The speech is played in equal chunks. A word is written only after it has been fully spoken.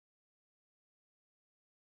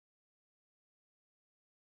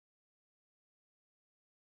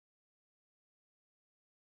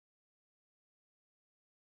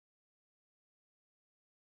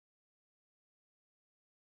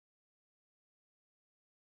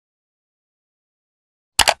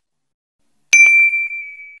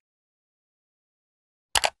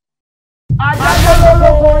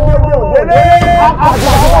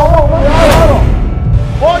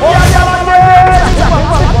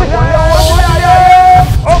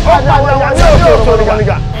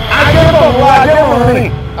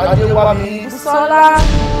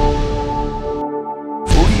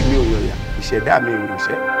ìyá mi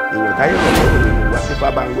ìròṣẹ́ èèyàn táyé lọ́wọ́ òun wá sí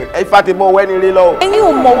fábà ń wẹ̀ Ifá ti mọ wẹ́ni rí lọ. ẹ̀yin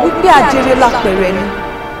ò mọ̀ wípé àjèrè lápẹ̀rẹ̀ ni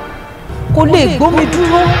kò lè gbómi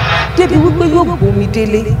dúró débi wípé yóò gbómi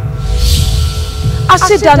délé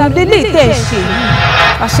àṣedànù lélẹ̀ tẹ̀ ń ṣe yìí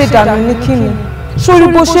àṣedànù ní kíni sórí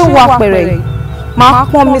bó ṣe ń wọ apẹ̀rẹ̀ yìí máa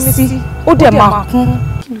pọ́n mi sí ó dẹ̀ máa kún.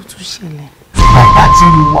 kí ló tún ṣẹlẹ̀. bàbá tí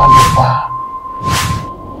mo wà lọ bá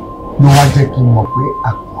ló wá jẹ́ kí n mọ̀ pé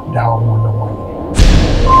àkàndá ọmọ lọ́wọ́ yẹn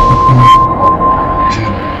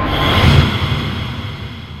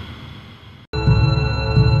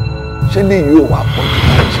ṣé ní yóò wá pọ̀ jù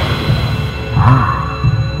láì ṣá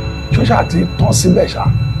ṣọ́ṣà ti tán síbẹ̀ ṣá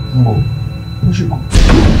ń bọ̀ lóṣù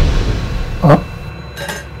kan.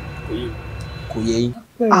 kò yẹ yín.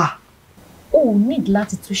 o ò need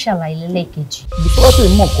láti tún ṣàlàyé lẹ́lẹ́kejì. ìfọwọ́sọ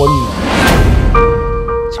ìmọ̀ kọ́ nìyẹn.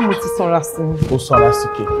 ṣé mo ti sanra sí i. ó sanra sí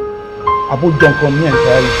ke àbójọ nǹkan mi ẹ̀ ń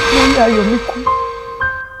tẹ́lẹ̀. mo ní ayọ̀ mi kú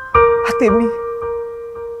àtẹ̀mí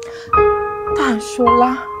tá à ń ṣọlá.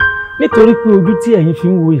 nítorí pé ojú tí ẹ̀yin fi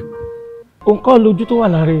ń wo èkó òǹkọ́ lójú tó wà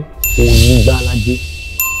lára ẹ̀. òun ní gbálájé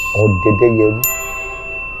ọ̀dẹ̀dẹ̀ yẹrú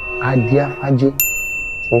adíáfájé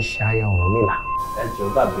tí ń ṣe aya Ọ̀rúnmìlà. ẹ jọ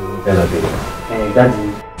bá bẹ̀rù tẹ́lẹ̀ bẹ̀rẹ̀ ẹ̀yìn dájú.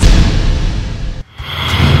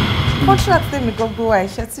 contract tèmi gbogbo wa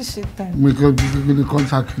iṣẹ́ tí ṣe tán. mi kò gbé ní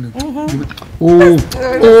contract ni.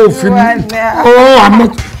 oh fini I'm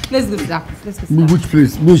not. let's go to that place. Let's go to that. which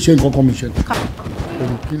place mi ṣe nǹkan kan mi ṣe.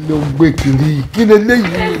 kí ló ń gbé kiri kí ló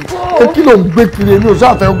léyìí kí ló ń gbé kiri mi ò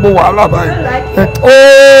sáà fẹ́ gbọ́ wàhálà báyìí.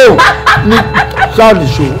 ní sáà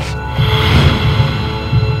nìṣó.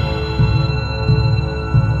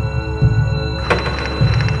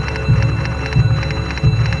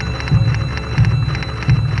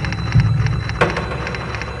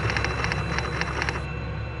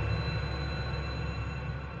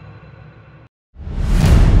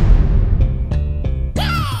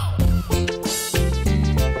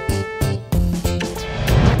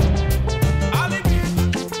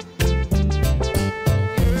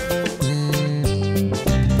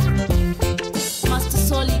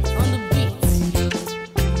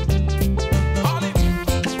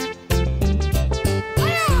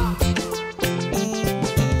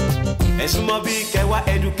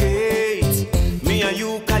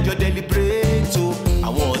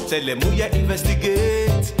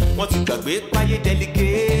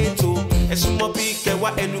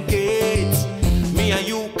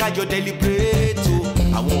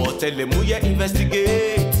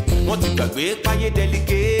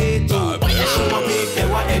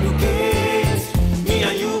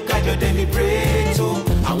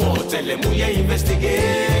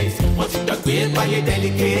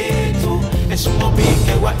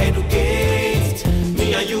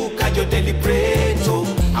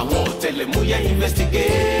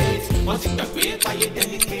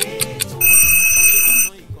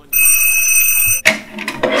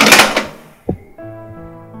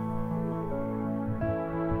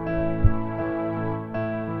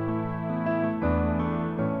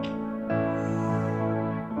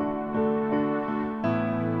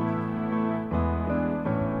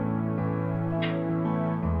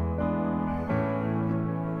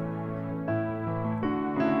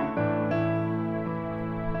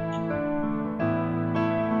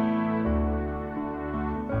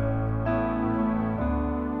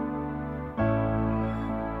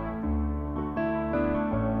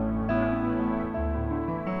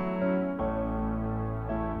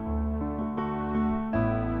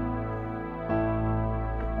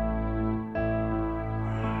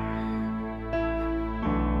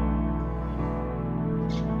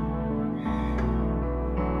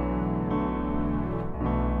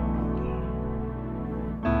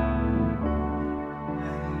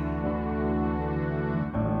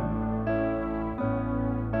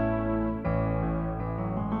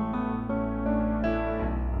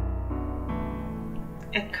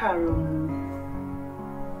 Ẹ káàárọ̀ mọ́.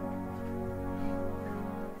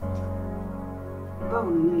 Báwo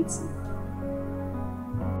ni night?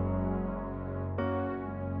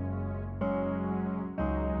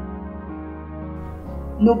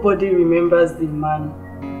 Nobody remembers the man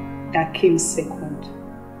that came second.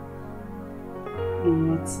 No,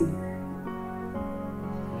 nothing.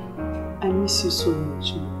 I miss you so much.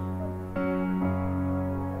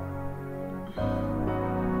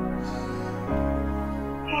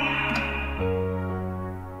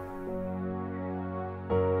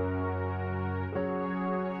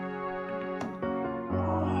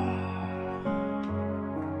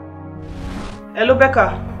 Hello,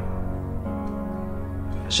 Becca.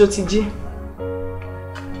 Shotiji.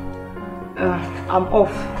 I'm off.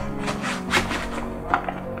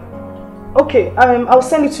 Okay, I'll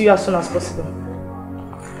send it to you as soon as possible.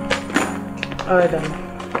 All right, then.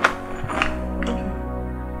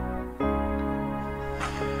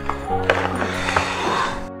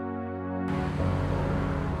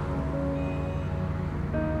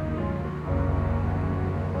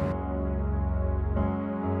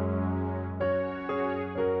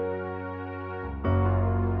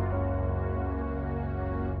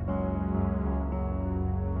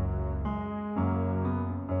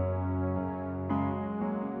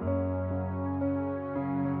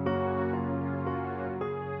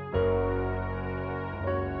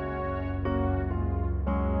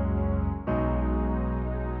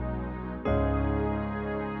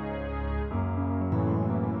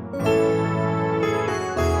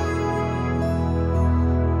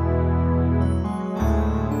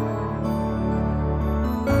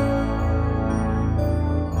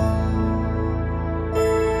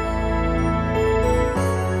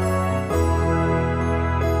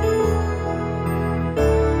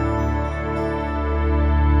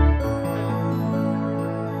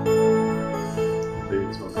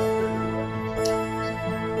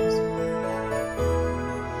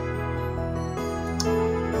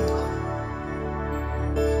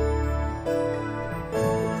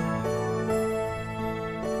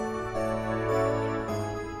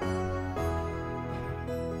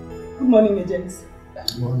 Good morning, agents.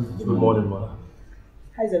 Good morning, Mother.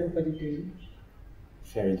 How's everybody doing?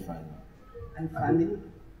 Very fine. And family?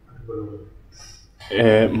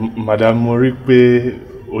 Madam, mo rí pé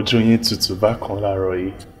ojú yín tutù bákan láàárọ̀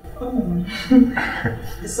yìí.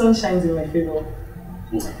 The sun shines in my favor.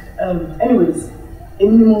 Anyways,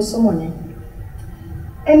 èmi ni mo sọmọ yẹn.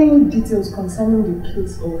 Any details concerning the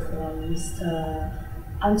case of Mr.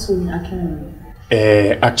 Anthony Akeem?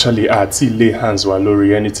 Actually, àti lay hands wa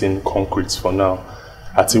lórí anything concrete for now.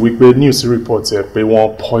 Àti wípé news report pé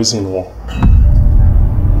wọ́n poison wọn.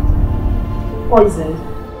 Poisoned?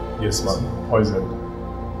 Yes, ma'am. Poisoned.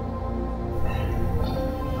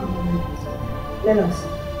 Lennox,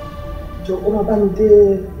 jọ ọmọ bá mi dé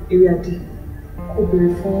area D. Kó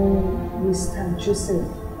bèrè fún Mr. Joseph.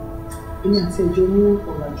 Èmi àti ẹjọ́ ní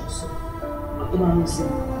ọ̀rọ̀ àjọsọ. Ó máa ń sìn.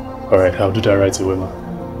 All right, I'll do that right away, ma'am.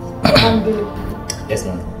 Yes,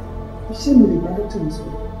 ma'am. Ṣé mo lè bá dókítà mi sọ?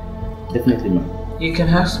 Definitely, ma'am. You can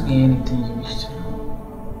ask me anything you wish to know.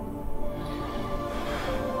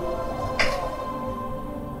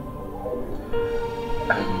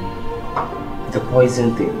 The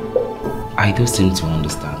poison thing, I don't seem to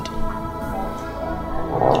understand.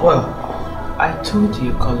 Well, I told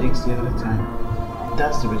your colleagues the other time.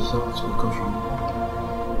 That's the result we got from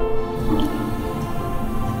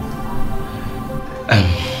it.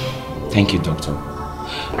 Thank you, doctor.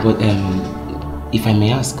 But if I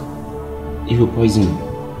may ask, if you poison me?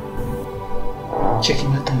 Checking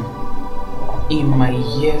my time. In my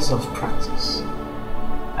years of practice,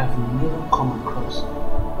 I've never come across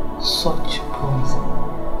such poison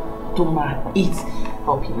to eat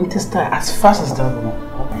up your intestine as fast as that one.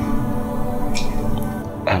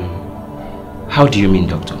 How do you mean,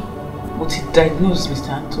 doctor? What he diagnosed Mr.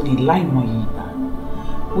 Anthony Niyi.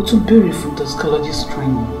 What to bury from toxicologist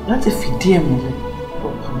training? Not if he dare move it,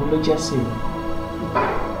 but pathology say.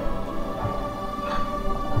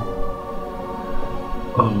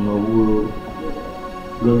 Ọ̀nà wo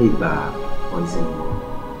ló lè gba poison?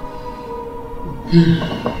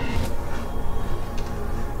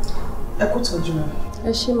 Ẹ kú tọ́jú mi.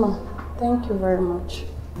 Ẹ ṣé ma, thank you very much.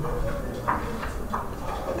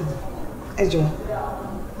 Ẹ jọ̀ọ́,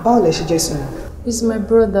 báwo lẹ ṣe jẹ́ sí mi? He's my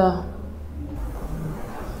brother.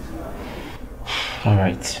 All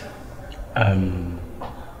right.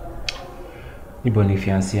 Níbo ni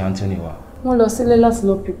fiancé Anthony wà? Wọ́n lọ sílé láti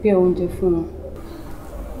lọ prepare oúnjẹ fún wọn.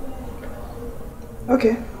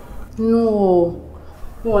 Okay. No,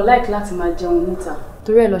 wọn like láti máa jẹun níta.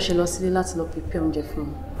 Torí ẹ̀ lọ ṣe lọ sílé láti lọ prepare oúnjẹ fún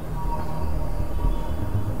wọn.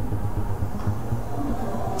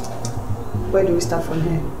 Where do we start from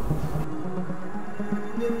here?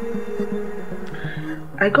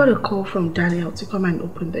 I got a call from Daniel to come and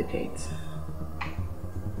open the gate.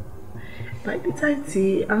 By the time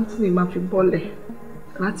Anthony máa fi bọ́lẹ̀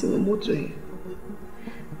láti inú mọ́tò yẹn,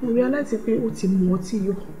 mo realize pé ó ti mu ọtí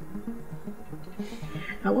yó.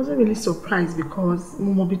 I wasn't really surprised because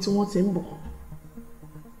mo mọ bí tí wọ́n ti ń bọ̀.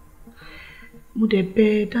 Mo dẹ̀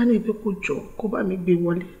bẹ̀ Daniel pé kó jọ kó bá mi gbé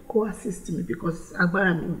wọlé kó assist me because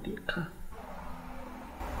agbára mi ò dé ká.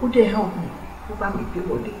 Ó dẹ̀ help me kó bá mi gbé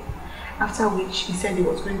wọlé. After which he said he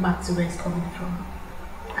was going back to where he's coming from,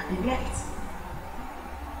 and he left.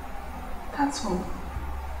 That's all.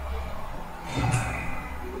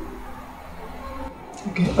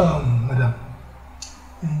 Okay, madam.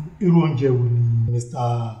 Irú oúnjẹ wo ni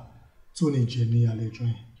Mr. Tony jẹ ní àlejò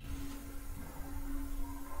yẹn?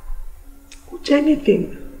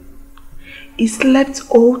 anything. He slept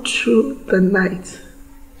all through the night.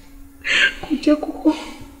 Kò jẹ́ kókó.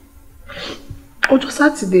 Ọjọ́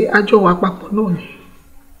Saturday, àjọ wà papọ̀ náà ni.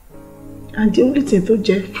 And the only thing tó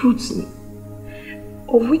jẹ́ fruits ni.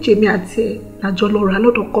 Of which èmi àti ẹ̀ lájọ lọ ra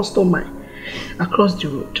lọ́dọ̀ customer across the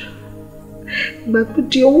road. Ìgbà tó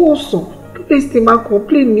di owó ọ̀sán, tó bẹ́ẹ̀ sì máa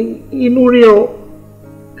complain ní inú rí ọ.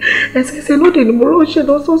 Ẹsẹ̀kẹsẹ̀ lóde ni mo ránṣẹ́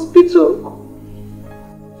lọ sí hospital.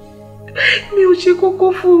 Mi ò ṣe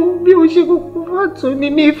kókó fún Anthony,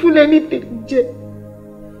 mi fúnlẹ̀ ní tèjẹ́.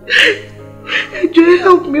 Ẹ jọ̀ọ́,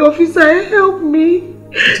 help me, officer, help me.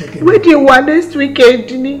 Okay. Wedding wa next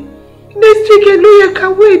weekend ni. Next weekend, no, you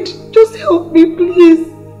can wait. Just help me, please.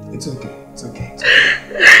 It's okay.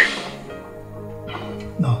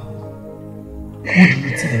 Now, who do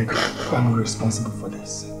you think I'm responsible for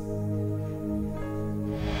this?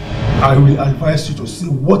 I will advise you to say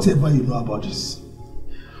whatever you know about this.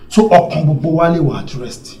 So, ọkàn gbogbo wa lè wà at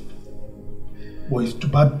rest. But if to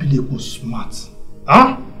bá bílẹ̀ kò smart.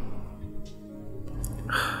 Huh?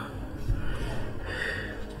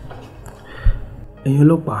 Ẹ̀yin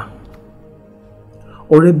ọlọ́pàá,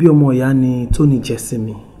 ọ̀rẹ́ bí ọmọ ìyá ni Tony jẹ́ sí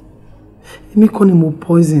mi. Èmi kọ́ ni mo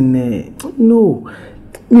poison ẹ̀. No,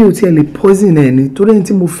 mi ò tiẹ̀ lè poison ẹ̀ ni torí ẹni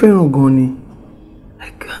tí mo fẹ́ràn gan ni. I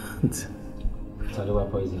can't. Ta ló wá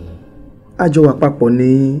poison ẹ̀? A jọ wà papọ̀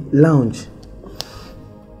ní lounge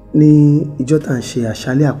ní ìjọ tá ń ṣe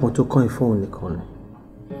àṣálẹ́ àpọ́n tó kàn ìfọ́n nìkan ni.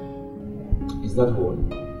 Is that all?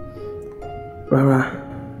 Rárá.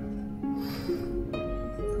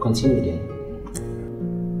 Continue then.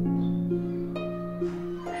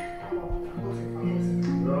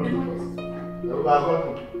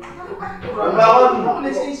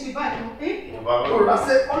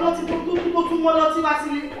 Ọlọ́tí tó tún mọ́ lọ́tí wá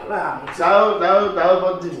sílé. Dáwọ́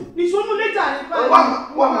bọ́ dìbò. Ìṣònú létà ní báyìí.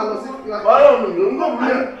 Wọ́n máa lọ sí ọ̀rọ̀ mi ló ń gbọ́ bí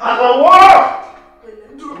àkọ́wọ́.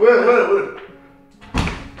 Wait.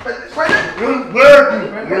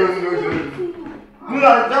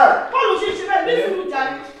 Bọ́ọ̀lù ṣe ṣe bẹ́ẹ̀ bí ìṣòro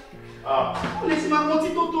jáde. Ó lè ṣe máa mọtí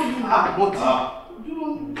tó tóbi. Mọtí. Dúró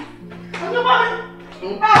ní. Ọjọ́ bá mi.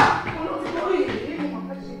 Ọlọ́tí tó rí èyí ni wọ́n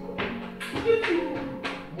fẹ́ ṣe kọ́.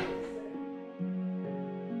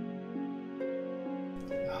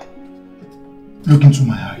 Look into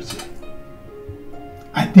my eyes.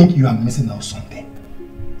 I think you are missing out something.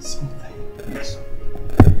 Yes.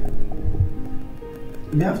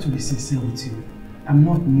 We have to be sincere with you. I'm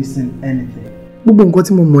not missing anything. Gbogbo nǹkan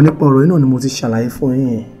tí mo mọ̀ nípa ọ̀rọ̀ yìí náà ni mo ti ṣàlàyé fún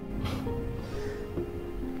yín.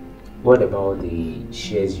 What about the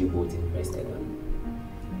shares you both invested in?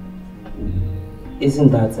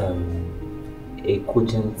 Isn't that a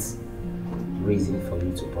cogent reason for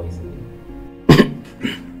you to poison him?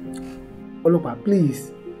 Olopa,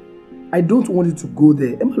 please. I don't want you to go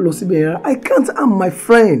there. Emma Losibera, I can't harm my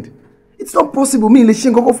friend. It's not possible. Me, le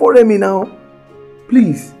shin koko for me now.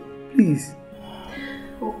 Please.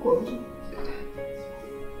 Oh God.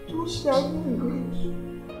 Don't shout me.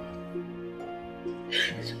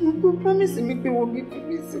 You promise me you won't give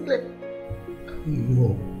me sick.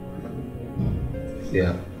 No.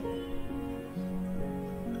 Yeah.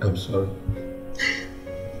 I'm sorry.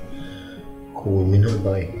 Kò mi náà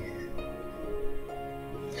báyìí.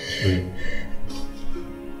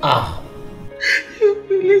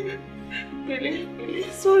 Really,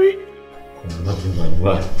 sorry. I'm not in my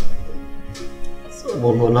mind. So,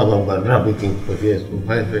 I'm not looking for this to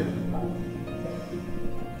my friend.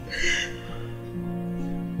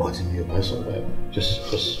 But in your survive,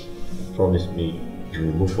 just promise me you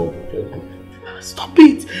will move forward. Stop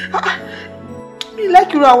it! Me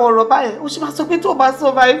like you are ọ̀rọ̀ báyẹn. O ṣe máa sọ pé tó bá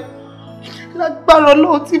survive. Lágbára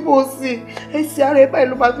Ọlọ́run tí mo sì ẹsẹ̀ ara ẹ̀ báyìí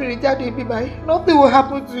ló máa fi rìn jáde ibi báyìí. Nothing will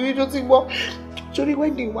happen to you, just gbọ́. Torí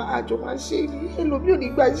wedding wa àjọ máa ṣe ni. Ẹlòmíì ò ní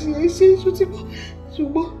gbà ṣe é ṣe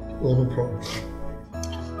ṣùgbọ́n. No problem.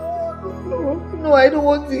 No, I don't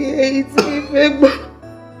want to hear it. Mi fẹ́ gbọ́.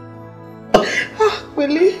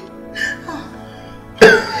 Pẹ̀lẹ́.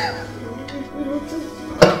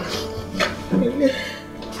 Pẹ̀lẹ́.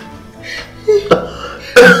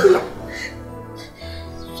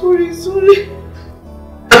 Sorry.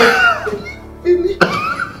 Pẹ̀lẹ́.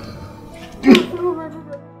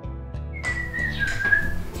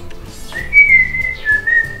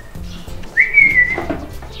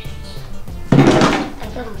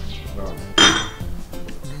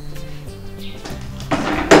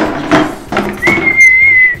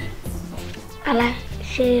 Ala,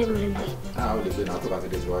 ṣé mo lè gbé? O lè gbé náà tó bá ti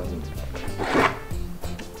dé síwájú.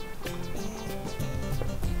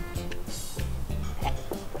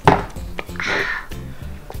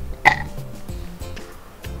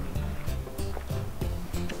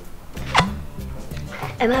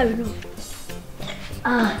 Ẹ má bínú.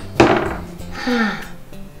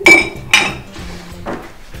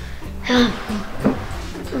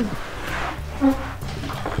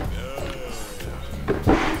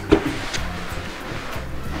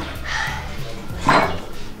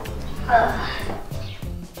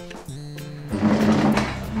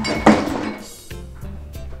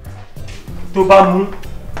 Tó bá mú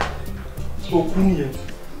òkú nìyẹn.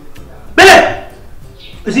 Bẹ́ẹ̀!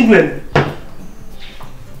 Èsì ìlú ẹ̀.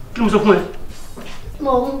 Kí ló mo sọ fún ẹ?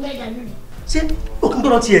 Mo ń bẹ́ dànù. Ṣé òkú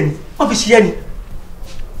gbọ́dọ̀ tiẹ̀ ni? Wọ́n fi ṣiyẹ́ ni.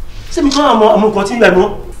 Ṣé mi kọ́ àwọn nǹkan tí ń lọ ẹ̀mọ́?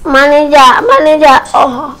 Mánéjà,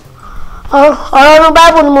 ọ̀rọ̀ ọdún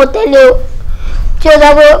báìbù ni mo tẹ̀lé o. Tí o sọ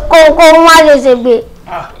pé kó ń wá lè ṣègbè.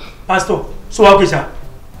 Pásítọ̀, sọ wá pèsè.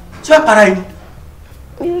 Ṣé wàá para ẹni?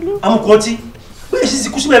 Àwọn nǹkan tí bẹ́ẹ̀ ṣe ti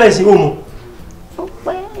kú síbẹ̀ bẹ́ẹ̀ sí ó mọ̀.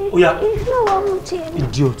 Oya.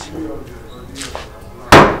 Idiot.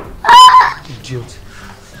 Idiot.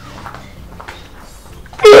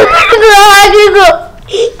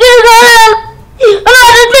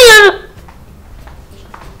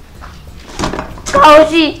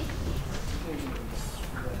 Kausi.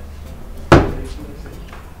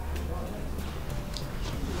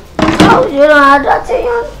 Kausi orang ada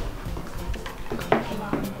tiyan.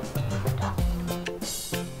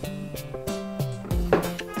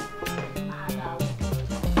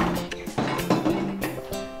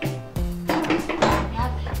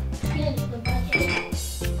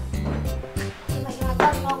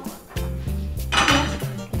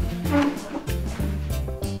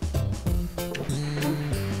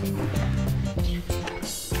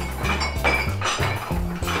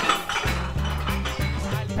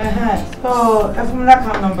 So, I from that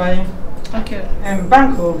account number. Okay.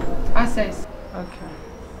 Bank or Access. Okay.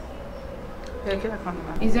 Yeah, get account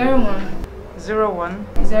number. 01 01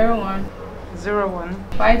 01 01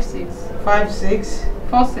 56 56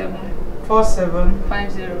 47 47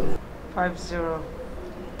 50 50.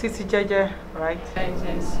 Titi Jeje, right?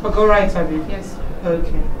 Yes. Oh, go right, Abby. Yes.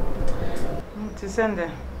 Okay. To send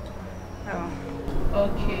there. Oh.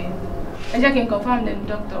 Okay. I just can confirm the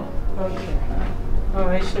doctor. Okay. Oh,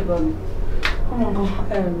 I should go. Come on, go.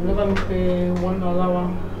 Let me pay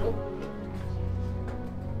 $1.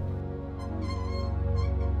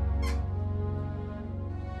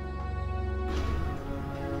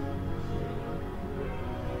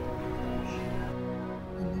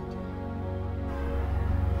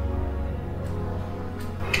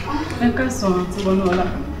 I can't song to go no.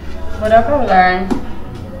 But I can't learn.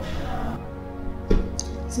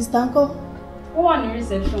 Sister Uncle? Who on the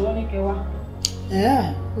reception? What do you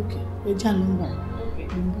Yeah, okay. We just number. Okay.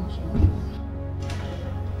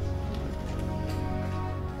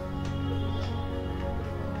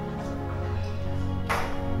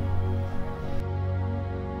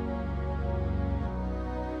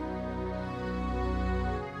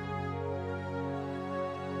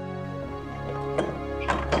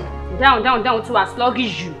 Down to as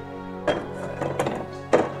sluggish you.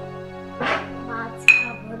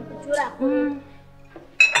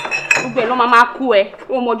 Ugbe lo mama ku e.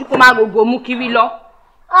 O moju ko ma gogo mu kiri lo.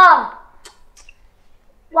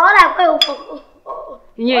 Wa ra pe o.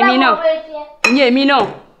 Ìyẹn èmi náà.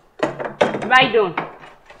 Right on.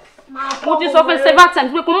 Mo ti sọ fún several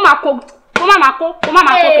times pé kó má kó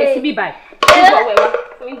ke síbí báyìí.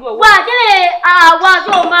 Wa kile àwa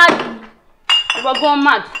so ma Ìwọ gan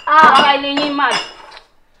mad. Àwa ilé yín mad.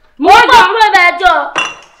 Mo gbọ́ be jo.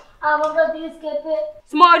 Àwọn tó ti escape.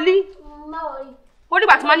 Smally. Ma worry. Ó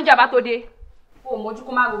dìgbà tí manager bá tó dé. O moju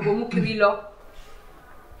kó má gogo mú kiri lọ.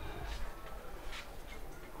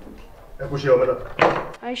 Ẹ kú ṣe ọmọ náà.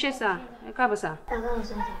 Ai ṣé sir. Ẹ káàbọ̀ sir.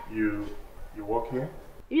 You work here?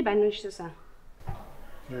 Ibi bá ní ṣe sir.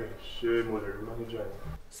 Yeah, ṣé mo lè rí manager?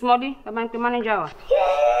 Smally, bàbá ń pe manager wa.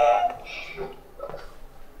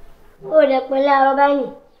 O de pẹ̀lẹ́ àrọ̀ báyìí.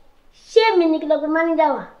 Ṣé mi ní kí lọ pe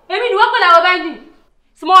manager wa? Èmi ni wọ́n pẹ̀lẹ́ àrọ̀ báyìí.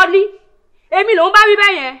 Smally, èmi ló ń bá wí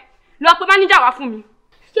bẹ́yẹn. Lọ pe manager wa fún mi.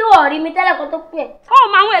 Ṣé wọ́n rí mi tẹ́lẹ̀ kó tó pè? Ó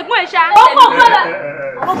mọ àwọn ẹ̀gbọ́n ẹ̀ ṣá. Ó kò gbọ́dọ̀.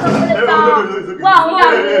 Àwọn kan lè ta. Wá àwọn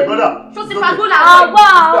yàrá. Tó ti fagbó là.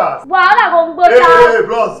 Wàhálà kò ń gbó ta. Hey,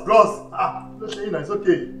 bros. No ṣe yín náà, it's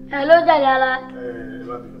okay. Ẹ ló jàre ara.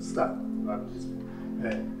 Má bínú, start.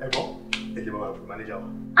 Ẹ̀gbọ́n, ẹ jẹ́ bàbá fún manager wa.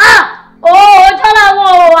 Ọjọ́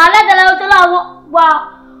làwọn alẹ́dẹ̀lẹ̀ ọjọ́ làwọn wà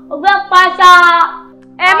ògbẹ́ pàṣà.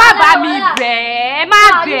 Ẹ má bá mi bẹ̀, ẹ má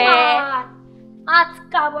bẹ̀.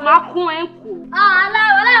 Má kún ẹ̀ ń kò.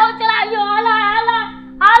 Alẹ́ ọjọ́ láyé o,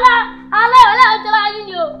 alẹ́ ọjọ́ láyé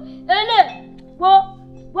ni o. Ele wo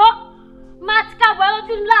má ti kàbọ̀ ẹ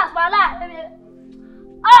lójú ńlá àpálá.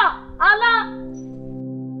 Alá.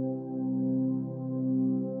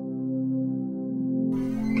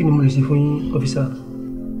 Kí ni mo lè ṣe fún yín, ọ́físà?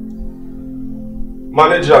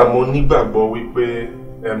 Manager, mo nígbàgbọ́ wípé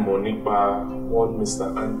ẹ mọ̀ nípa one Mr.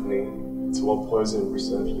 Anthony tí wọ́n poison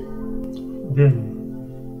recently. Bẹ́ẹ̀ni,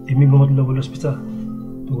 èmi gan ti lọ wọ hospital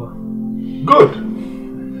tó wà. Good.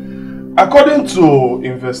 According to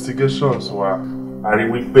investigations wa, a rí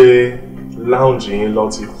wípé lounge yín lọ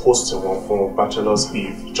ti host wọn fún bachelor's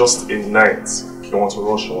eve just a night kí wọ́n tó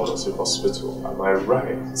rush wọn lọ sí hospital. Am I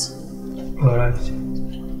right? Alright.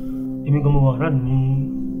 Èmi gan mo wà rán ní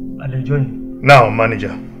alẹ́ ọjọ́ yẹn. Now,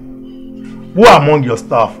 manager, who among your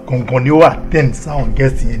staff gangan ni ó attend sound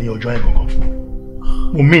guest yẹn ní ọjọ́ yẹn gangan?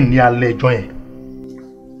 Mo mean ní alẹ́ ọjọ́ yẹn.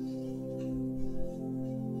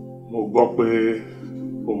 Mo gbọ́ pé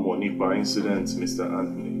o mọ̀ nípa incident Mr.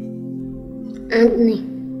 Anthony. Anthony.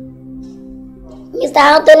 Mr.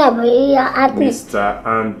 Anthony àbí Anthony? Mr.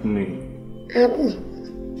 Anthony. Anthony.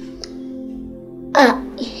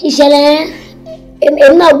 Ìṣẹ̀lẹ̀ èmi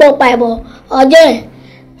náà gbọ́ pa ẹ̀bọ̀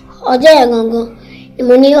ọjọ́ yẹn gangan ni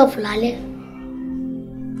mo ní ọ̀fù lálẹ́.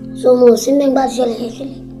 So mo sì nígbà tí ṣẹlẹ̀ yẹn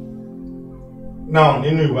ṣẹlẹ̀. Now,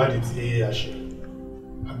 nínú ìwádìí tí a ṣe,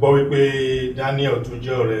 a gbọ́ wípé Daniel tó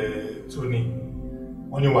jẹ́ ọ̀rẹ́ Tony,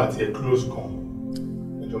 wọ́n ní wà tí ẹ close kan,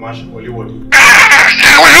 ẹjọ́ máa ṣe wọléwọ̀de.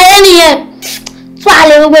 Àlàyé nìyẹn, tún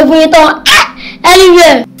àlè gbogbo fún yín tán,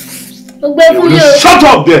 anywhere, gbogbo fún yín o. Shut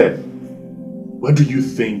up there! Where do you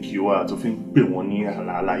think you are to fi ń pè wọ́n ní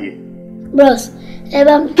àlàyé? Bros, ẹ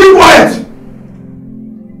bá mi. Keep quiet!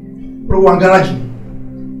 Bro, wà ń gáràjì.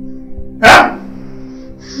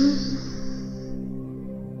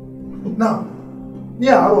 Now, ní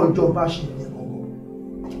àárọ̀ ọjọ́ bá ṣe ní ọgbọ̀n,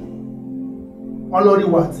 wọ́n lọ rí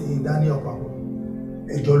wà tí Daniel papọ̀,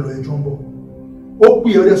 ẹjọ́ lọ ẹjọ́ ń bọ̀. Ó pè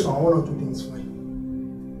ọdẹ sọ àwọn ọ̀nà tó things fún ẹ.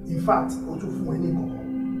 In fact, ó tún fún ẹ ní kankan.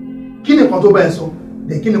 Kí ni kan tó bá ẹ sọ?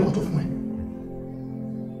 Dẹ̀ kí ni kan tó fún ẹ?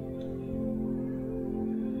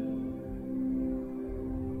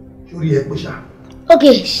 Orí ẹ pé ṣá. Ok,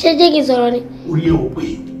 ṣé jẹ́ kí n sọ̀rọ̀ ni? Orí ẹ ò pé.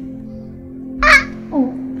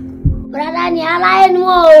 Brother ni aláyé ni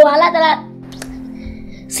wọ́n o, alátara.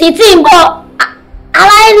 Sì tí ń bọ̀,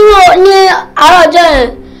 aláyé ni wọ́n ní àárọ̀ ọjọ́ yẹn.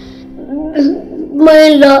 Mo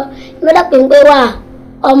ń lọ, mo dàpọ̀ ń pé wà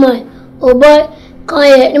ọmọ ẹ̀, òbọ̀ kan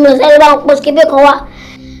yẹn ni mo sáré bá ń pọ́síképé kan wá.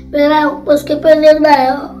 Bẹ́ẹ̀ bá ń pọ́síképé lẹ́gbà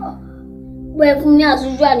ẹ̀ wẹ́ fún ní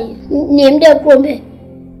àtúnṣe àní ní èmi dẹ̀ kúrò mẹ́.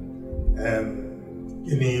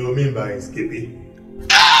 Kí ni omi ń bá escape?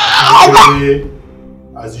 Àti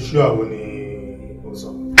as usual àwọn ni ó sọ.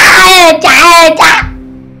 Ẹ̀jà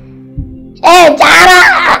ara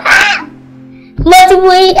mo ti mú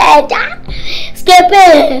ẹ̀jà escape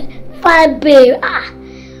fine babe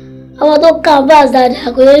àwọn tó canvas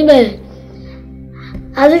dáadáa kò yẹ níbẹ̀.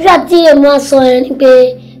 Àtúnṣe àti èmi máa sọ ẹ̀ ni pé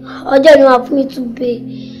ọjọ́ ni wọ́n fún mi tún bè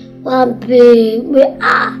wọ́n bè pé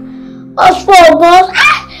ó fọ́ ọgbọ́n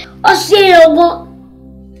ó ṣe ọgbọ́n.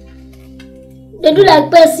 They do like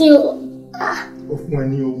person. Ó fún ẹ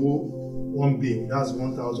ní owó 1 bill, that's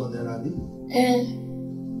 1,000 naira bí?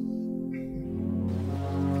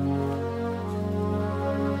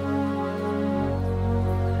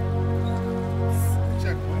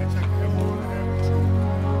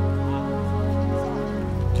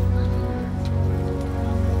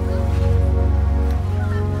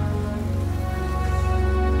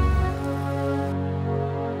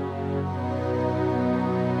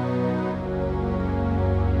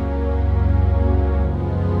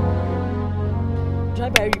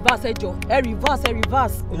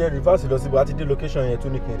 reverse. Ilé reverse lọ síbi àti dé location yẹn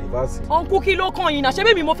tún ní kí n reverse. Uncle kí ló kàn yín náà ṣé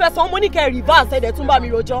bẹ́ẹ̀ mi mo fẹ́ san mo ní kẹ́ reverse ẹ̀dẹ̀ tún bá mi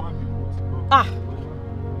rojọ́.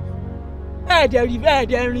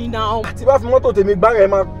 Ẹ̀ẹ́dẹ̀ rìn náà. Tí bá fi mọ́tò tèmi gbá ẹ̀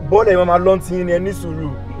máa bọ́ọ̀lù ẹ̀ máa lọ́n tí yín ni ẹ ní sùúrù.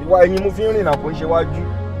 Ìwà ẹ̀yin mú fi ń rìn náà kò ń ṣe wájú.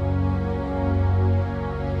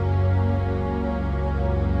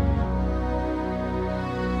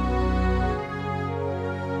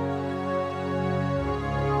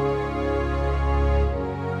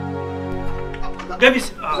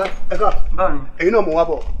 Davis, ẹ̀ka ẹ̀yin náà mo wá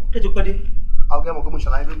bọ̀. Kẹ́jọ pẹ́dé. Àwọn ọmọ gómìnà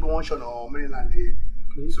ṣàlàyé pé wọ́n ṣọ̀nà Maryland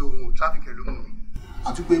yẹn so traffic ẹ̀ ló mú mi.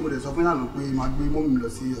 Àti pé mo dẹ̀ sọ fún ìlànà pé máa gbé mọ́mì mi lọ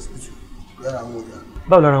sí hospital lọ́ra àwọn ọ̀gá.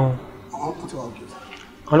 Báwo lára wọn? Àwọn kò tí wà òkè.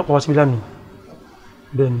 Àwọn ọlọ́pàá wá síbi lánàá.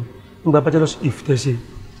 Bẹ́ẹ̀ni, nígbà bachelor ìfitẹ́sẹ̀.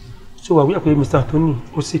 So wà wíyà pé Mr. Anthony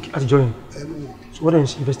ó sick àtijọ́ yẹn. So wọ́n dẹ̀ ń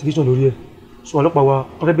ṣe investigation lórí ẹ̀. So ọlọ́pàá wa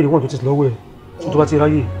wọ́n fẹ́ bèrè wọ́n tó ti lọ́wọ́ ẹ̀. So tó bá ti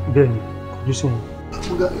ráyè bẹ́ẹ̀ ni kọjú sí wọn.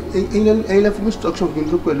 Ẹ̀yin lẹ fún mi instruction kí n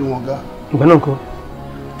tó pẹ̀lú wọn ọ̀gá. Ìgbà náà nǹkan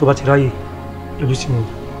tó bá ti ráyè lójú sí wọn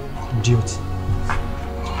idiot.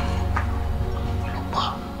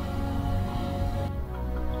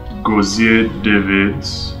 Gozie David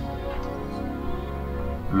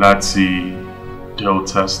láti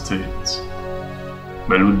Delta State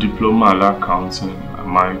pẹ̀lú diploma accounting,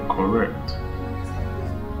 am I correct?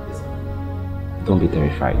 don't be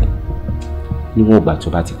terrified. Níwọ̀n ìgbà tó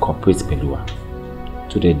bá ti cooperate pẹ̀lú wa,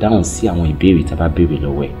 tó dẹ̀ dáhùn sí àwọn ìbéèrè tá bá béèrè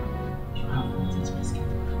lọ́wọ́ ẹ̀.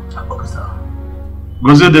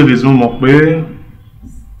 Gozie Davis mo mọ̀ pé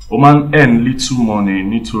o máa ń earn little money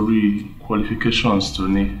nítorí qualifications tó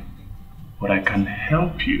ní, but I can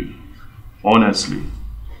help you honestly.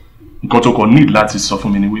 Nǹkan tó kàn need láti sọ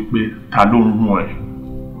fún mi ni wípé ta ló ń rún ẹ.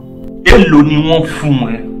 Èló ni wọ́n fún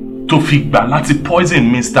ẹ tó fi gbà láti poison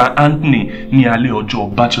Mr. Anthony ní alẹ́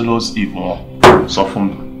ọjọ́ bachelor's eve wọn. Sọ fún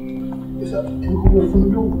mi.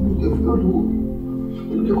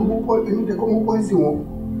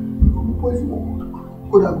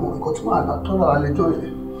 Kódà gan nǹkan tí wọ́n àgbà tọ́ra àlejò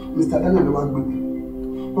yẹn Mr. Daniel ló wá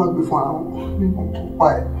gbé fún ara wọn ní kókó pa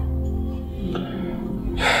ẹ̀.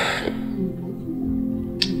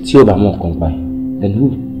 Tí o bá mọ̀ nǹkan pa ẹ̀, then who?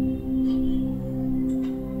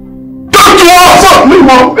 Don't you also me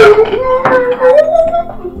mọ̀?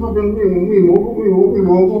 Mi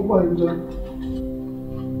mọ̀ ọkọ̀ pa ẹ̀ jẹ́.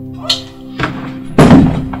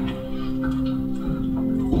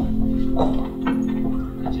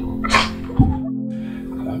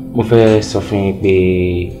 Mo fẹ́ sọ fún yín pé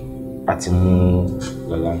a ti mú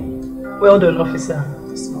Lọ́lá. Well done, officer.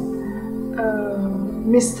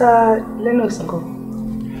 Mr. Lennox ńkọ́?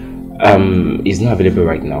 He's not available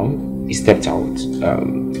right now. He stepped out.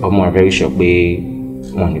 But mo are very sure pé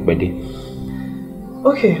wọ́n ní pẹ́ dé.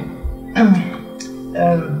 Okay.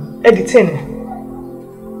 Editing.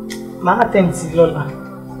 Màá attend sí Lọ́lá.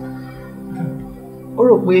 Ó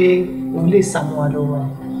rò pé òun lè sàmú wa lọ́wọ́.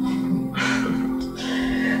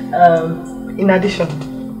 In addition,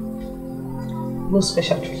 no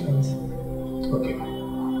special treatment. Okay.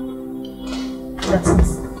 That's it.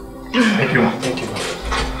 Thank you. Thank you.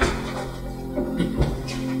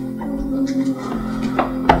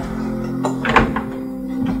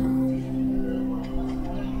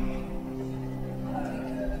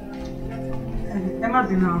 Ẹ má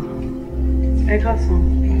bínú. Ẹ káàsán.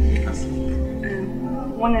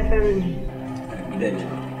 Wọ́n ẹ fẹ́ rí mi. Bẹ́ẹ̀ni.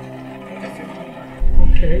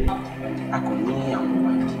 Okay. A kò ní àwọn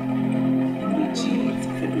ìwádìí méjì tí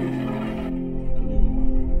fẹ́ bẹ̀rẹ̀.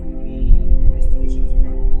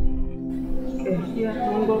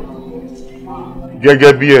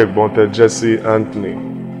 Gẹ́gẹ́ bí ẹ̀gbọ́n tẹ́ jẹ́ sí Anthony,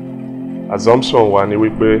 assumption wa ni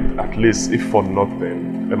wípé at least if for nothing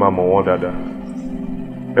ẹ máa mọ̀ wọ́n dáadáa.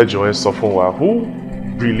 Ẹ jọ̀ọ́ ẹ sọ fún wa, who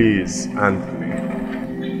really is Anthony?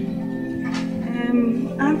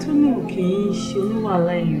 Anthony ò kì í ṣe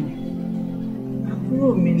oníwàhálà èèyàn. Àbúrò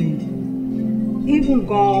mi ni. Even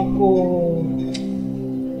gan kò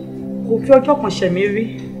fi ọjọ́ kan ṣẹ̀mí rí.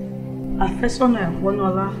 Àfẹ́sọ́nà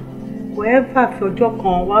Ẹ̀wọ́nọ́lá kò ever fi ọjọ́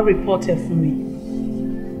kan wá report ẹ̀ fún mi.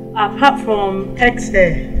 Apart from ex-ẹ̀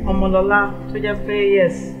Ọmọlọ́lá tó jẹ́ pé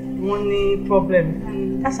yes, wọ́n ní problem and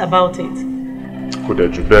that's about it. Kò dẹ̀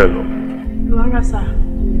jù bẹ́ẹ̀ lọ. Rárá sá,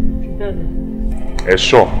 jù bẹ́ẹ̀ lọ. Ẹ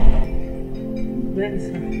ṣọ́. Bẹ́ẹ̀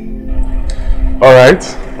sá. All right.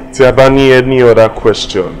 Tí a bá ní any other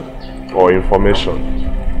question or information,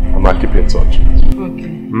 I might keep in touch.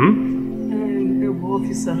 Okay.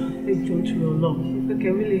 Officer, ẹ jọ̀ọ́ nítorí Ọlọ́run, pé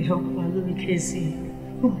kẹ́ really help wa lórí kéèsì.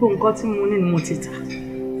 Gbogbo nǹkan tí mo ní ni mo ti tà.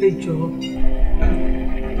 Ẹ jọ̀ọ́.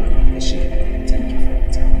 Ẹ ṣé, thank you for your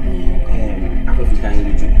time. A fẹ́ fi dá yín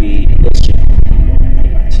lójú pé ẹ̀ṣẹ̀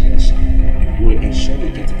ìwà tí ẹ ṣe. We'll ensure we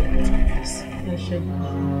get to the bottom of this. Ẹ ṣé.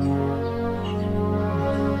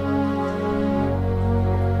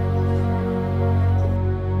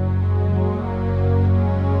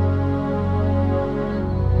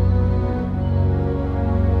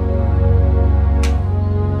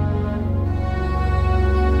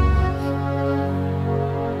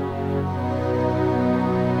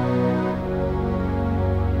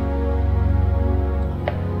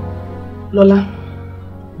 Lọ́lá,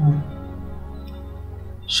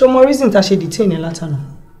 ṣo mọ reason tá ṣe detain ẹ látànà?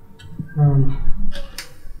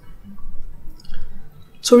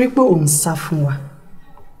 Torí pé ò ń sá fún wa.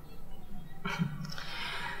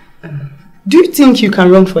 Do you think you can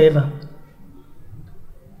run forever?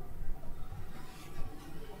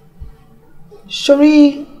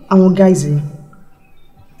 Ṣorí àwọn guys yìí,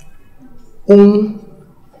 òun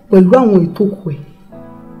pẹ̀lú àwọn ìtókù ẹ̀.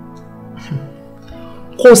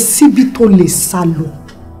 Kò síbi tó lè sá lọ,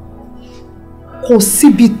 kò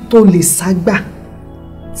síbi tó lè sá gbà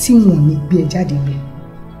tí wọ́n ní gbé ẹ jáde bẹ̀.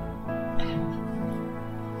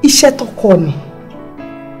 Iṣẹ́ tó kọ́ ni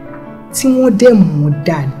tí wọ́n dẹ̀ mọ̀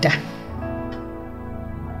dáadáa.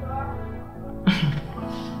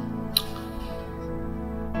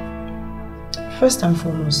 First and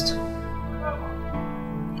foremost,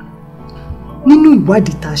 nínú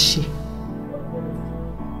ìwádìí tá a ṣe,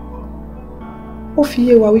 ó fi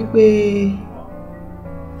yé wa wípé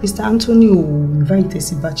Mr. Anthony will invite us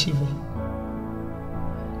to bachelor.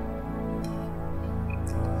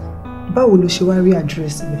 Báwo ló ṣe wá rí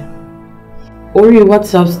address ibẹ̀? Orí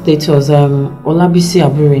WhatsApp status Olabisi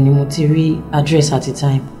àbúrò ni mo ti rí address at the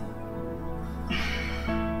time.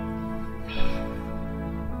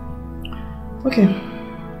 Okay.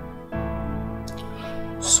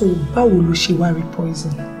 So báwo ló ṣe wá rí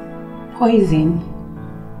poison? Poison?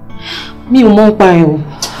 Mi ò mọ̀ pa ẹ̀ o.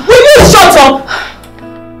 Will you shut up?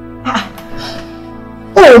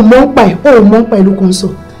 Oh, mọ̀ pa ẹ̀ ló kàn sọ.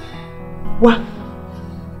 Wá.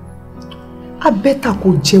 A bẹ́tà kò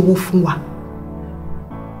jẹ́wọ́ fún wa.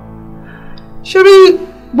 Ṣorí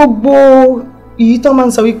gbogbo èyí tó máa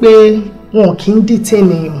ń sọ wípé wọn kì í detain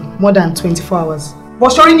èèyàn more than 24 hours.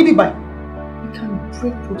 But ṣorí níbí báyìí, we can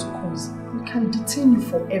break protocols. We can detain you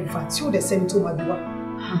forever tí ó dẹ̀ sẹ́ni tó máa bí wá.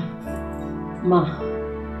 Ma,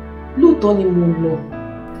 lóòótọ́ ni mo lọ.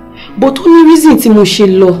 But only reason tí mo ṣe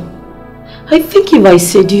lọ. I think if I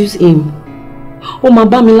seduce him, ó máa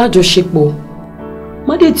bá mi lájọṣepọ̀.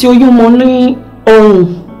 Má dé tí oyún mọ́ ní ọrùn.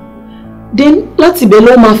 Then láti ibẹ̀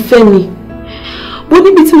ló máa fẹ́ mi. Bó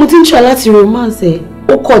níbi tí mo ti ń try láti romance ẹ̀,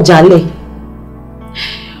 ó kọ̀ jálẹ̀.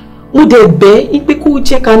 Mo dẹ̀ bẹ̀ pé kó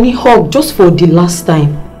jẹ́ ká ní hug just for the last time.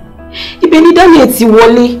 Ibẹ̀ ni Daniel ti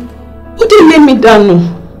wọlé. Ó dẹ̀ lé mi dànù.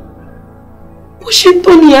 Bó ṣe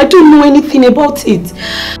tó ni, I don't know anything about it.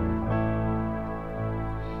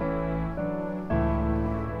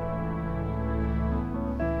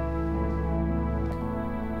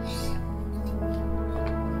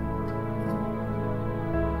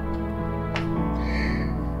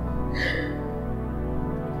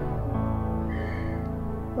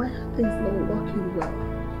 Why are things not working well?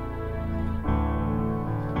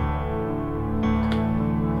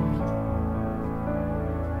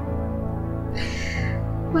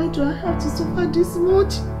 Why do I have to suffer this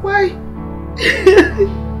much? Why?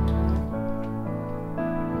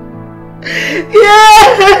 Yeah!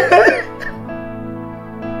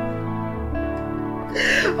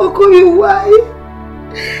 Okomi, why?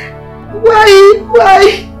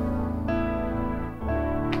 Why?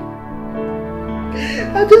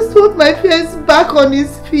 I just want my fiance back on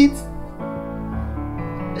his feet.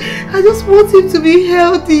 I just want him to be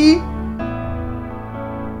healthy.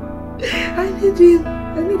 I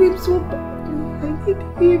need him so badly. I need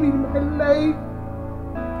him in my life.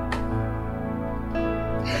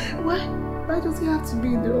 Why does he have to be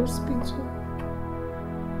in the hospital?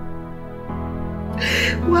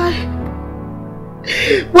 Why?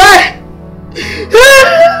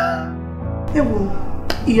 Ewo,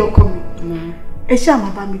 iyoko mi. Ẹ ṣá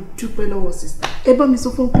máa bá mi dúpẹ́ lọ́wọ́ sister. Ẹ bá mi sọ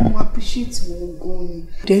fún pé mo appreciate wọn gan ni.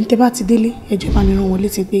 Den tẹ́ bá ti délé, ẹ jẹ́ bá mi rán wọn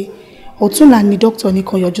létí pé ọ̀túnla ni doctor ní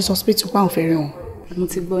kan yọjú hospital pa àwọn fẹ́ rí wọn. Mo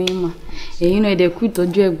ti gbọ́ yín mà. Ẹ̀yin náà ẹ dẹ̀ kú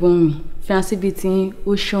ìtọ́jú ẹ̀gbọ́n mi. Fiancé bíi tí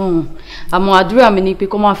ó ṣọ̀wọ́n. Àmọ́ àdúrà mi ni pé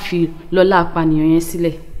kó má fi Lọ́lá apànìyàn yẹn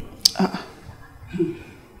sílẹ̀.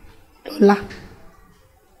 Lọ́lá.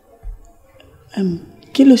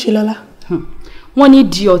 Kí ló ṣe Lọ́lá? Wọ́n ní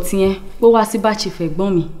di ọ̀tí yẹn pé wá sí bá chief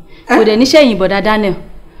ẹ̀gbọ́n mi. Kò dẹ̀ níṣẹ́ yìnbọn dáadáa náà.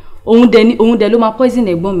 Òun dẹ̀ ló máa poison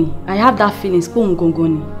ẹ̀gbọ́n mi. I have that feelings pé òun gangan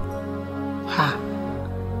ni.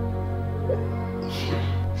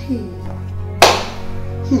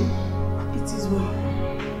 It is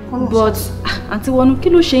well. But àǹtí Wọnú, kí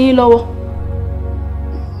ló ṣe yín lọ́wọ́?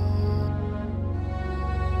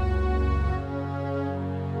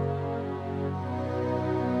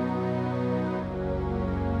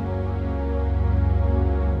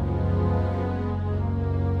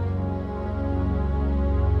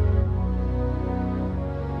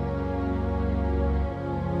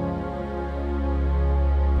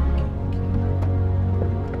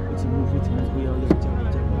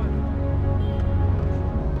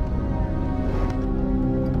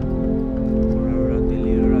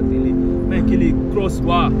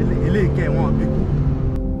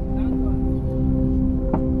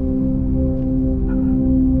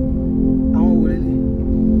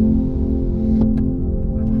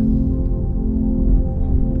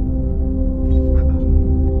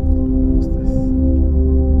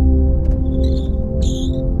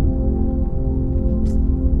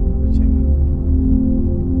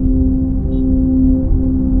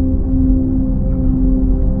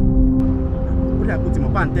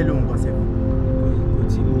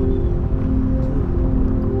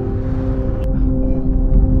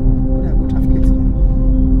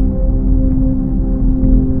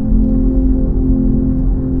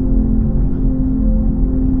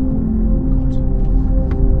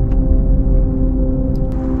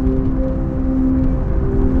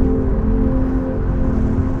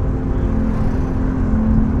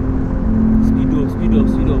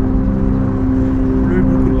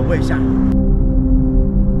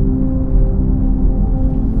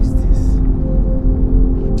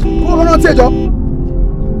 sílẹ̀ jọ.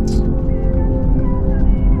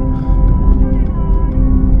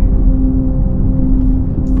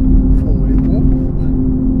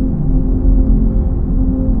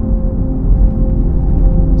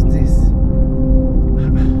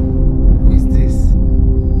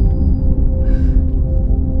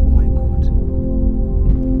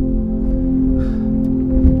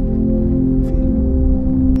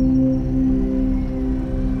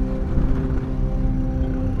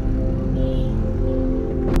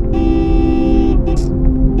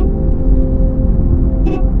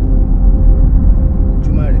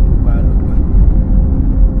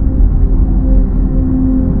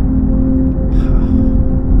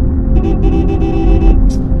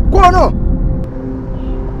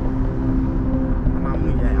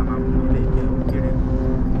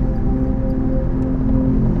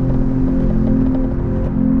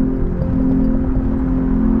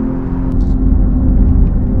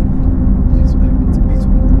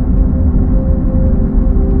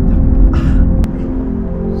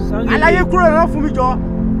 Aláyé kúrò náà fún mi jọ.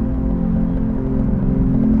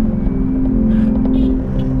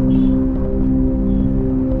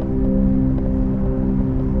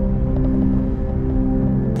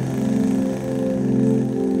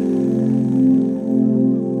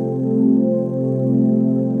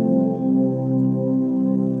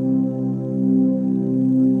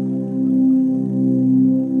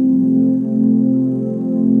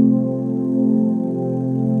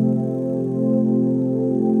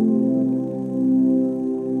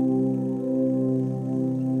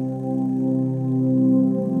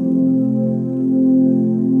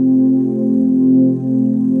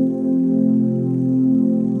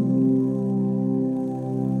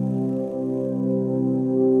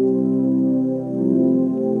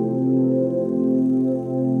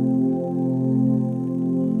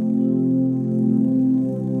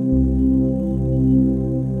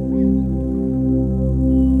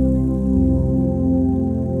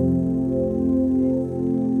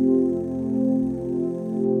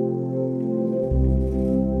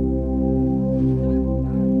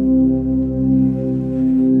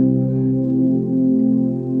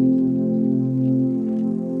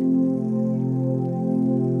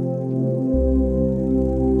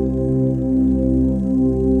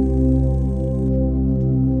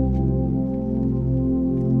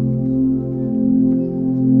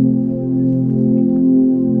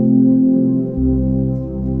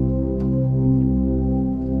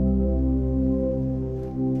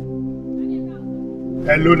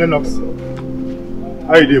 Hello, Lennox.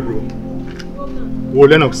 How you doing, bro? Wo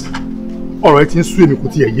Lennox. Ọ̀rọ̀ ẹ ti ń sú èmi kò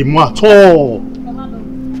tiẹ̀ yé mọ́ at all.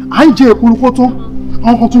 À ń jẹ èkúrúkọ tán,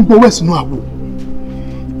 àwọn kan tún gbowó ẹ̀sìn náà àwò.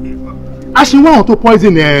 A ṣe wá àwọn tó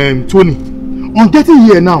poison Tony. On getting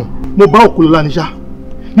here now, mo bá òkú lọ́la níṣá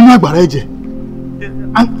nínú àgbàrá ẹ̀jẹ̀.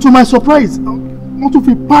 And to my surprise, wọ́n tún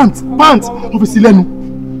fi pant wọ́n fi sí lẹ́nu.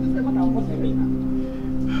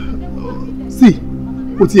 See,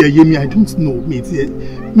 ó tiẹ̀ yé mi, I don't know, mi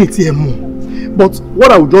tiẹ̀ mọ̀. But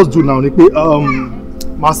what I will just do now ni pé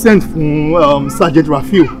ma send fún Sergeant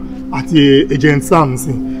Rafiu àti Agent Sam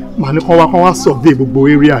nsìn màá ní kán wá survey gbogbo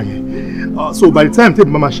area yẹn. So by the time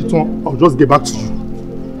table mama ṣe tán, I will just get back to you.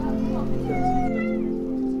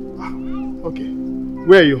 Okay,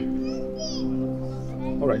 where are you?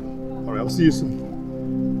 All right, I'll see you soon.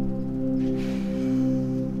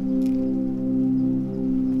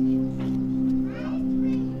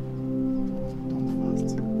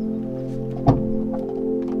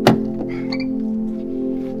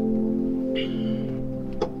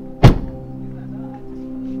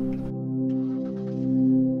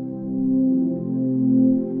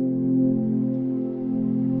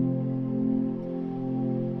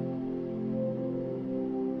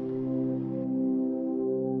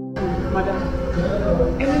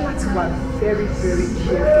 Very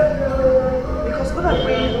careful because ó dà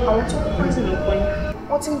pé àwọn tó kú prison ló pẹ́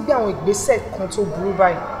wọ́n ti ń gbé àwọn ìgbésẹ̀ kan tó burú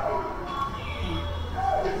báyìí.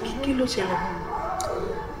 Kí ló ṣẹlẹ̀?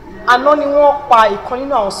 Àná ni wọ́n pa ìkan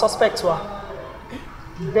nínú àwọn suspect wa.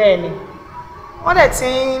 Bẹ́ẹ̀ ni wọ́n dẹ̀ ti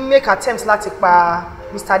ń make attempt láti pa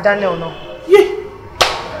Mr. Daniel náà.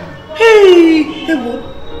 Ẹ wo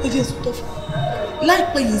ẹ jẹ́ sọ́tọ̀ fún mi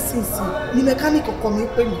láìpẹ́ yìí sínsìn ni mẹkáníìkì ọkọ mi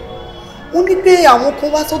pè mí. Wọ́n ní pé àwọn kan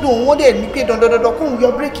wá sọ́dọ̀ wọn dẹ̀ ní pé dandandandan kóun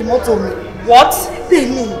yọ bírèkì mọ́tò mi. What? Bẹ́ẹ̀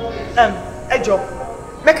ni. Ẹ jọ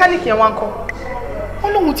mẹkáníìkì yẹn wá ń kọ́.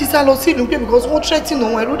 Wọ́n lóun ti sá lọ sí ìlú pé because wọ́n threaten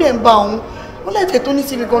òun ẹ̀rú dẹ̀ ń ba òun. Wọ́n lẹ́fẹ̀ẹ́ tó ní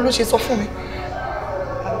síbi gan ló ṣe sọ fún mi.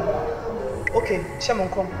 Ok, ṣé mo ń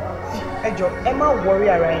kọ́? Ẹ jọ ẹ má worry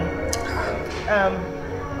ara yín.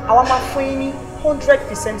 Àwa máa fún yín ní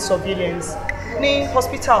 100% surveillance ní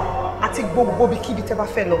hospital àti gbogbo ibikíbi tẹ́ bá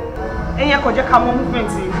fẹ́ lọ. ẹ̀yin ẹ̀kọ́ jẹ́ ká mọ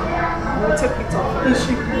movement yìí. I will take it off.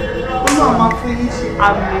 Iṣẹ́ olúwa máa fún yín ṣe.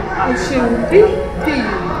 Àmì iṣẹ́ bí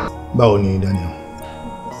Báwo ni Daniel?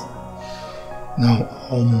 Now,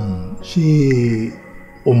 ṣé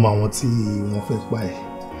o mọ àwọn tí wọ́n fẹ́ pa ẹ́?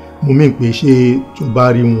 Mo mí pé ṣé tó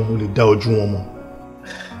bá rí wọn o lè dá ojú wọn mọ̀.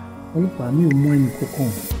 Ọlọ́pàá mi ò mọ ẹnì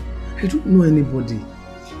kankan. I don't know anybody.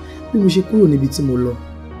 Bí mo ṣe kúrò níbi tí mo lọ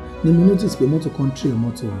ni mo notice pé mọ́tò kan trail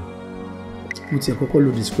mọ́tò mi. Mo tiẹ̀ kọ́kọ́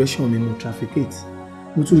lo discretion mi mo trafficate.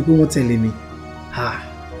 Mo tún rí pé wọ́n tẹ̀lé mi.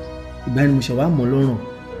 Ìgbà ni mo ṣe wá mọ̀ lọ́rùn.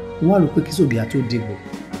 Mo wá rò pé kí sòbíà tó dìbò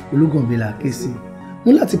ológànbí là ké sí.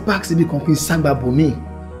 Mo láti park síbi kan kí n ságbá bò mí.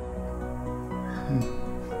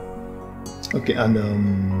 Okay, and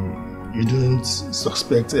you don't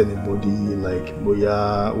suspect anybody like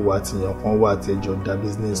bóyá wà tí yan kan wà tí ẹjọ́ dá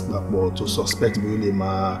business papọ̀ to suspect bí ó lè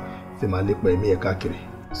máa fẹ́ máa lépa ẹ̀mí ẹ̀ káàkiri?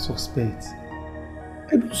 Suspect?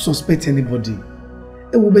 I don't suspect anybody.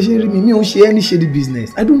 Ẹ wo bẹ́ ṣe rí mi ò ń ṣe any shady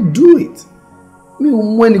business. I don't do it. Mi ò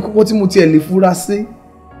mọ ẹni kọ́kọ́ tí mo tiẹ̀ lè fura sí.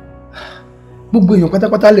 Gbogbo èèyàn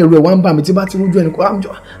pátápátá lè ru ẹ̀ wá ń bà mí tí bá ti rójú ẹni kọ́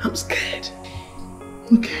I'm scared.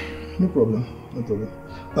 Okay, no problem, no problem.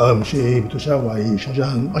 Ṣé ibi tó ṣáà wà yìí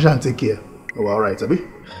ṣáà ń take care? Oh, all right, abi?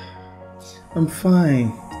 I'm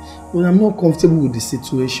fine, but I'm not comfortable with the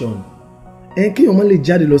situation. Kéèyàn má lè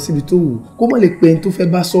jáde lọ síbi tó wù kó má lè pe ẹni tó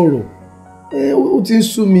fẹ́ bá sọ̀rọ̀. Ó ti ń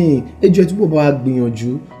sú mi, ẹjọ́ ẹ túbọ̀ bá wa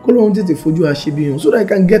gbìyànjú kó lóun tètè fojú àṣebí hàn so that I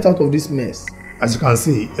can get out of this mess. As you can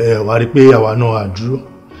see, wà á rí pé àwa náà á dúró.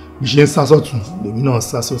 Bí ṣe ń sá sọ́tún, lèmi náà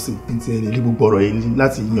sá sósì tí ẹ lè rí gbogbo ọ̀rọ̀ yìí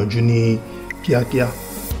láti yanjú ní kíákíá.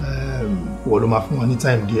 Wọ́n ló máa fún wa ní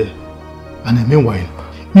time díẹ̀. And meanwhile,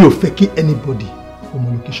 mi ò fẹ́ kí anybody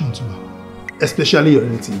communication to wa, especially your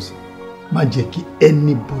relatives. Má jẹ́ kí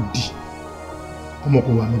anybody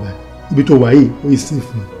ọmọkùnrin wa mi báyìí. Ibi tó wà yìí, ó yẹ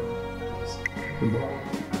safe ni.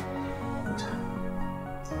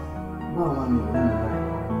 Báwo ni ọ̀rẹ́ mi báyìí?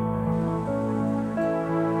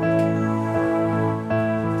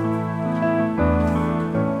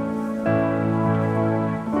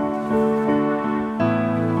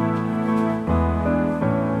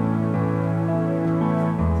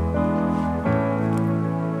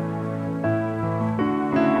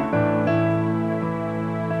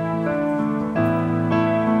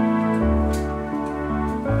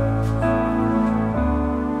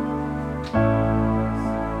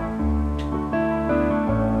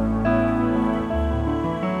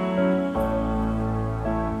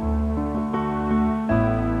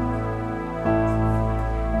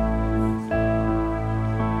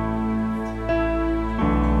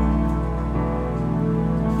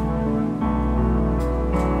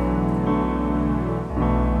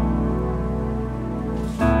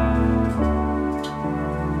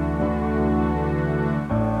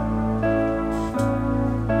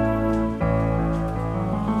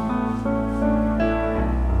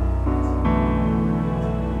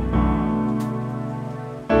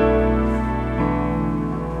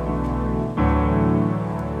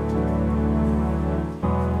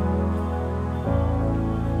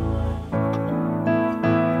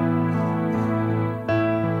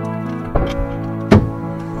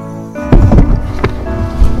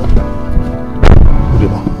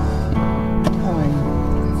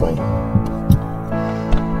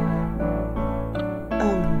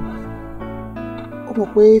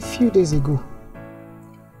 A few days ago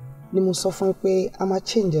ni mo sọ fún pé a máa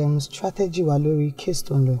change strategy wa lórí case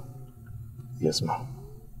tó ń lọ. Yes, ma'am.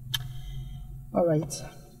 All right.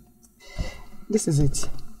 This is it.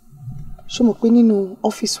 Ṣé mo pé nínú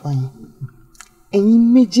ọ́fíìsì wa yẹn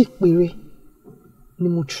ẹ̀yin méjì péré ni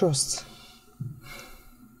mo trust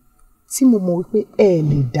tí mo mọ̀ wípé ẹ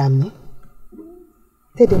lè dà mí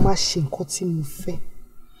tẹ́lẹ̀ máa ṣe nǹkan tí mo fẹ́.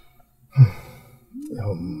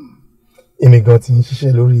 Èmi gan ti ń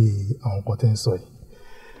ṣiṣẹ́ lórí àwọn nǹkan tẹ́ ń sọ yìí.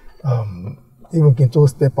 Even kí n tó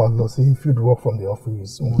step out lọ sí field work from the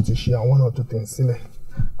office, mo ti ṣe one or two things sílẹ̀.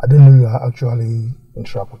 I didn't know you are actually in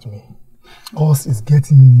track with me. Us is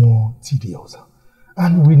getting more tedious,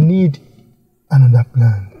 and we need another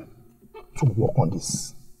plan to work on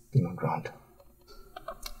this thing on ground.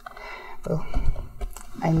 Well,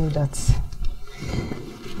 I know that,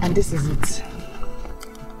 and this is it.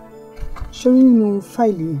 Showing you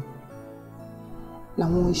file.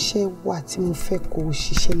 Làwọn iṣẹ́ wà tí mo fẹ́ kó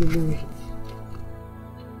ṣiṣẹ́ lé lórí.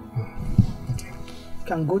 You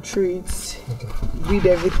can go through it, read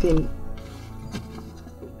everything.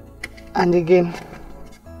 And again,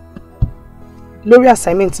 lórí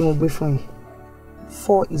assignment tí mo gbé fún yín,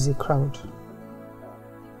 4 is a crowd.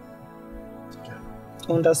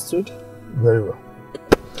 Understood? Very well.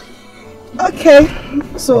 Okay,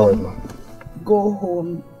 so go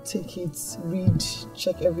home take it, read,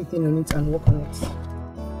 check everything on it and work on it.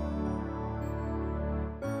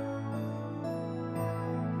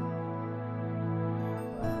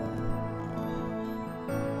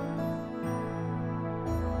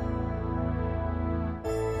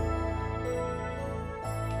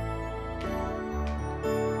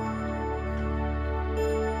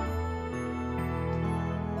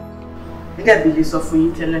 Gẹ́gẹ́ bí ilé sọ fún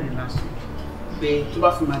yín tẹ́lẹ̀ ní last week pé tó bá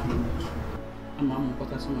fi máa dé ní àmọ́ àwọn nǹkan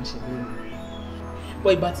tó máa ṣe lórí rẹ̀.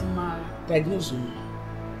 Bọ́ ìgbà tí máa diagnose wọn,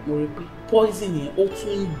 mo rí pé poison yẹn ó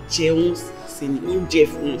tún jẹun sí ni, ó ń jẹ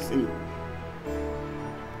fún wọn sí ni.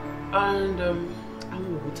 And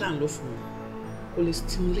àwọn oògùn tá à ń lò fún wọn kò lè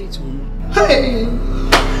stimulate wọn mọ́.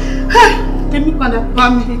 Tèmi padà bá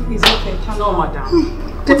mi. No madam,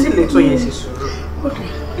 tètè lè tó yẹn ṣe sùúrù.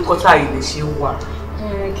 Nǹkan tá a yìí lè ṣe wà.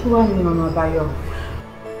 Kí wá ní ọ̀nà àbáyọ?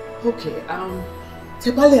 Okay,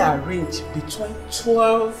 tẹ́ bá lè arrange between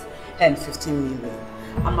 12 and 15 million.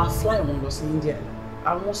 I'm a fly wọn lọ sí India.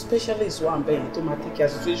 Àwọn specialists wà ń bẹ̀yẹn tó máa take care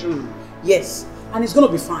situation. Yes, and it's gonna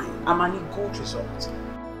be fine. I'm a need good result.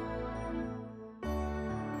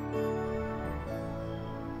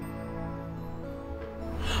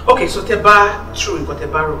 Okay, so tẹ́ bá true nǹkan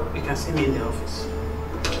tẹ́ bá rò, you can see me in the office.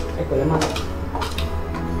 Ẹ pẹ̀lẹ́ ma.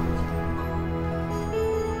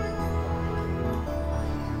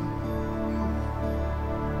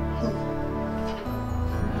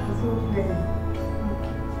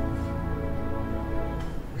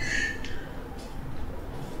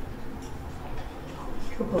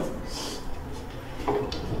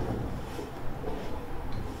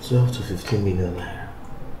 $12 to 15 million naira.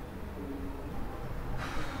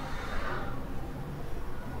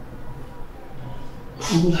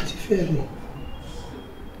 Mo láti fẹ́ rí.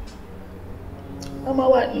 A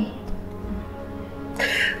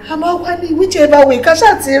máa wá ní whichever way ká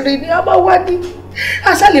ṣáà ti rí ni a máa wá ní.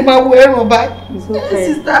 A ṣáà lè máa wo ẹran báyìí.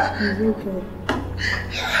 Sister.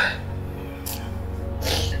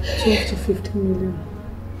 12 to 15 million.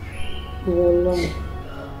 Ìwọ Ọlọ́run.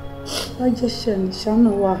 Wá jẹ́ ṣẹ̀ni ṣánà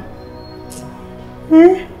wa.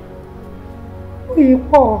 Ó yí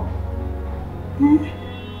pọ̀.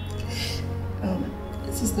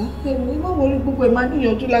 Sister, ẹ má wọlé gbogbo ẹ̀ máa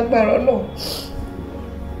níyànjú lágbára Ọlọ́run.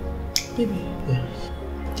 Baby,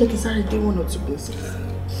 jẹ́ kí sáré dé one or two places.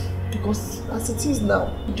 Because as it is now,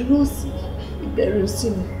 ìdúró sí ìbẹ̀rù sí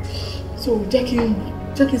mi. So jẹ́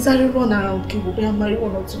kí sáré run around kí gbogbo ẹ̀ máa rí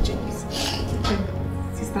one or two changes.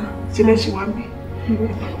 Sister, ṣe lè ṣe wá mí.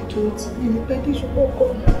 Dúró tí mi ní pẹ́ dé ṣùgbọ́n ọkọ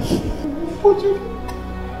mi. Ojú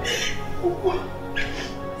ọkọ.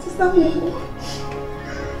 Sister mi mú.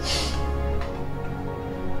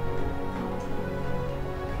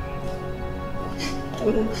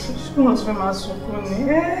 Não se vai mais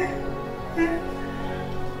sucumir.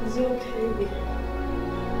 Mas eu quero.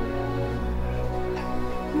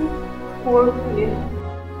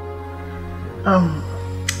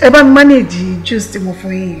 Ẹ bá mi manage juice tí mo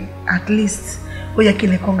fún yín, at least ó yẹ kí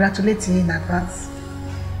n lè congratulate yín in advance.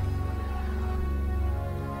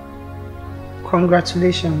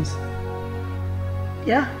 Congratulations.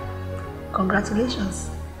 Yeah, congratulations.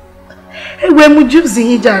 Ewé mu juice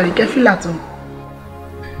yín jàre kẹ́fílà tán.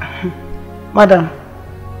 Madam,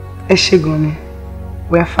 ẹ ṣé gan ni.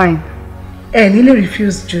 We are fine. Ẹ nílé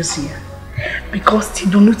refuse juice here because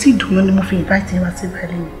tìdùnnú ni mo fi invite yín wá sí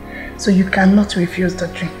ìbàlẹ̀ mi, so you cannot refuse the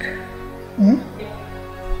drink.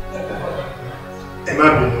 Ẹ má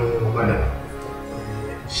bínú, madam.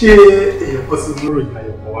 Ṣé èèyàn kan sí lórí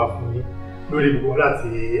ìyàyọ̀pọ̀ wá fún yín lórí gbogbo láti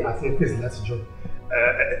àti fèsì láti jọ?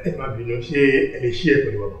 Ẹ má bínú, ṣé ẹ lè ṣí ẹ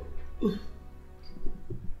pẹ̀lú wa?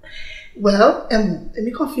 Well,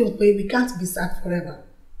 we can't feel pain. We can't be sad forever.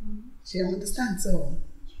 You understand? So,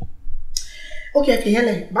 okay,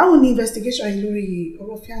 Yele, báwo ni investigation lórí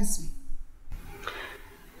ọ̀rọ̀ fiancé?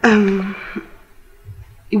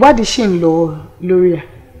 Ìwádìí ṣì ń lọ lórí ẹ̀.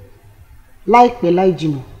 Láìpẹ́ láì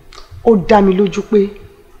jìnnà, ó dá mi lójú pé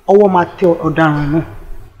ọwọ́ máa tẹ ọ̀daràn náà.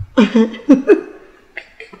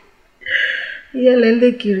 Yele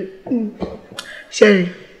lé kiri. Sherry.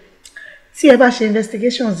 Tí ẹ bá ṣe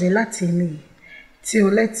investigations yìí láti mi till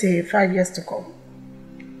let's say 5 years to come,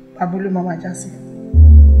 Babolu Mama Jasi.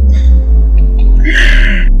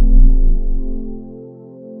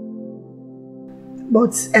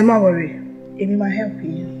 But ẹ má worry, èmi máa help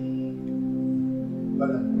you.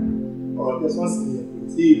 Madam, ọ̀rọ̀ tẹ́sán sí ni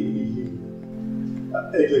ẹ̀kọ́ tí ìlú yìí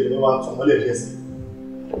ẹjọ́ ìjọba wa tàn mọ́lẹ̀ díẹ̀ sí.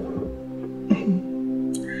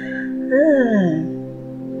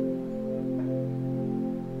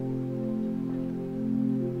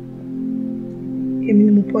 Èmi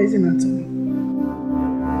ni mo poison Anthony.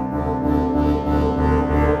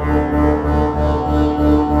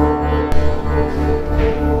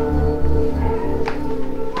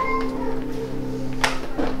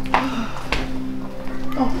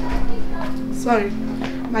 Sorry,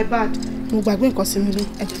 my bad. Mo gbàgbé nǹkan sí mi ní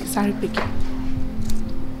ẹ jẹ́ kí sáré pick.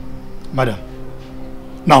 Madam,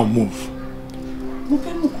 now move.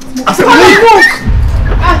 I said move!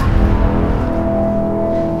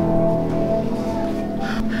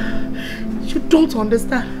 You don't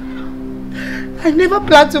understand. I never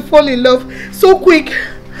planned to fall in love so quick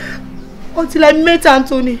until I met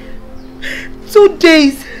Anthony. 2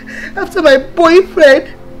 days after my boyfriend,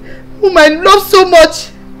 whom I love so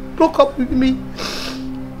much, broke up with me.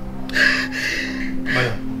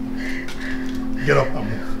 Madam, get up and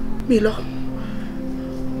move. Milo.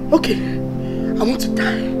 Okay, I want to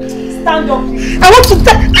die. Stand up, please. I want to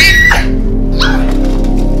die.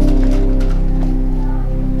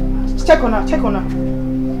 Check on her, check on her.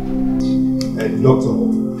 Hey, doctor,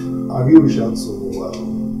 have you reached out to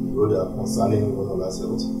Rhoda concerning Onola's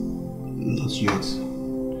health? Not yet.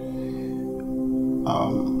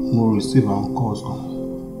 We'll receive our calls.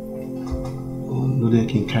 They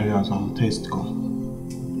can carry out some tests.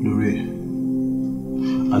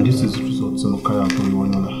 And this is the result of carry out on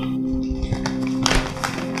Onola.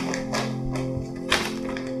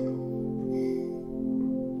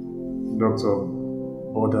 Doctor,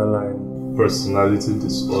 borderline personality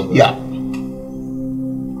disorder. Yeah.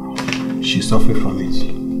 She suffered from it.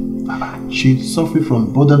 She suffered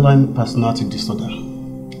from borderline personality disorder.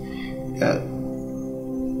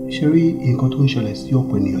 Sherry, in Cotton Shell's your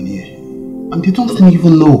opinion here. And they don't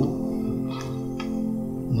even know.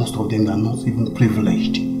 Most of them are not even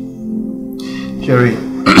privileged. Sherry,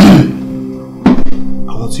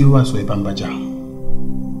 I want you to ask for a bambaja.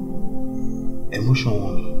 Emotion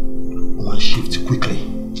one shift quickly.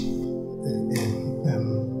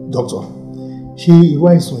 Doctor, ṣé irú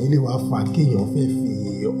àìsàn yìí lè wá fà kéèyàn fẹ́ fi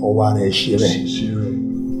ọwọ́ rẹ̀ ṣe rẹ̀?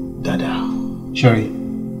 Dada, Sherry,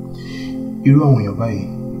 irú àwọn èèyàn báyìí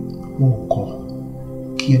wọ́n kọ̀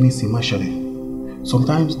kí ẹni sì má ṣẹlẹ̀.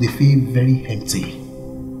 Sometimes they feel very empty.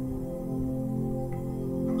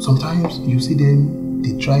 Sometimes you see them,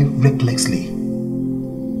 they drive recklessly.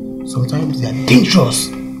 Sometimes they are dangerous.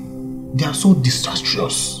 They are so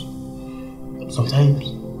disastrous. Sometimes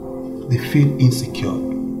they feel insecure.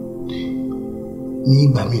 Ní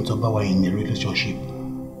ìgbà míì tó bá wà in a relationship,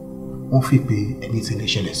 wọ́n fi pé anything lè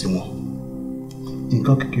ṣẹlẹ̀ sí wọn.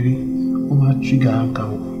 Nǹkan kékeré, wọ́n máa trigger anka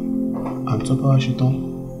wọn. And tó bá wá ṣe tán,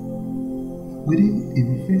 within a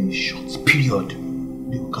very short period,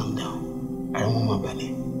 they will calm down. Ara wọn máa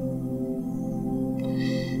balẹ̀.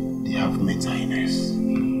 They have mental illness.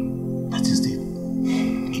 That is the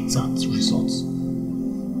exact result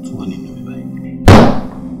to one in November.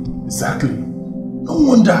 Exactly. No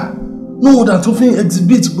wonder tó fi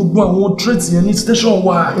exhibit gbogbo àwọn traits yẹn ní station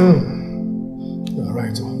wa. You're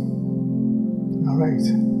right. You're right.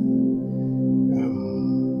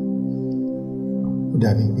 Ó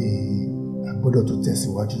dàbí pé a gbọ́dọ̀ tó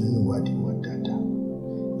tẹ̀síwájú nínú ìwádìí wa dáadáa.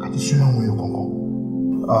 Ká tó súnmọ́ àwọn èèyàn kankan.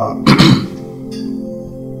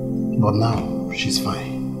 But now, she's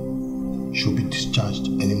fine. She'll be discharged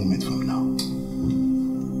any moment from now.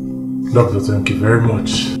 Doctor, thank you very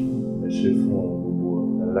much.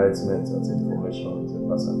 Enlightenment and information as a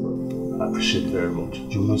passenger. I appreciate it very much.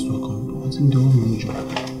 You're most welcome. I think the one we need you.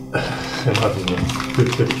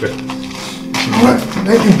 Alright,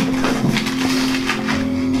 thank you.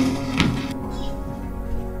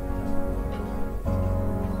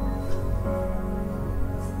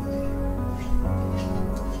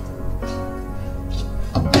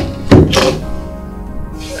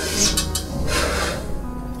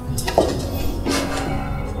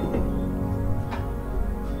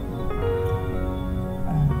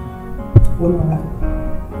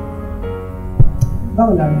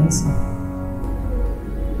 Báwo la rẹ̀ ń sìn?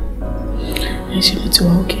 Ẹ ṣe mo ti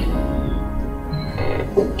wá okay.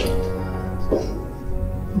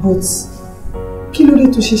 But kí ló dé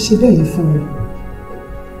tó ṣe bẹ́ẹ̀ yìí fún rẹ̀?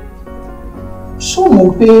 Ṣó mọ̀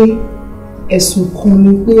pé ẹ̀sùn kan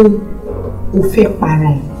ni pé o fẹ́ para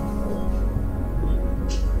ẹ̀?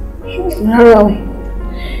 Rárá o,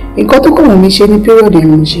 nǹkan tó kọ̀ wọ́n mi ṣe ní píríọ̀dù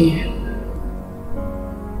ni mo ṣe yẹn.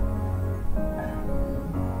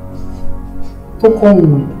 Tó kọ́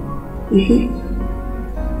òun.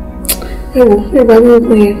 Ẹ wo, ẹ bá mi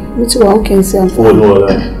gbọ́ yẹn, mo ti wà ókè ń ṣe àǹfààní.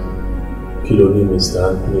 Olúọlá, kí ló ní Mr.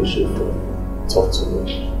 Anthony ṣe fún talk to me.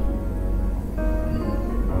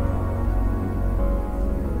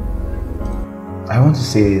 I want to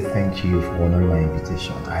say thank you for honoring my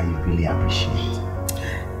invitation. I really appreciate it.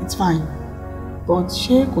 It's fine, but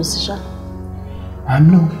ṣé kò sí ṣá?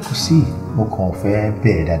 No, kò sí. Mo kàn fẹ́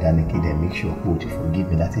bẹ̀rẹ̀ dáadáa ní kí dẹ̀ make sure pé o ti forgive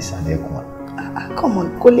me láti ṣàlẹ́kùn. Come on,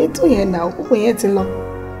 kò lè tó yẹn náà, kókò yẹn ti lọ.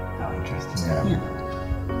 Interesting.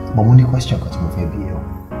 But mo ní question kan tí mo fẹ́ bi ẹ́ o.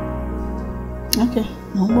 Okay,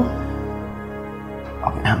 no more.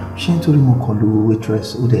 Okay, ṣé nítorí mo kọlu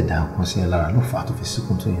waitress ó dẹ̀ dá nǹkan sí ẹ lára ló fà á tó fi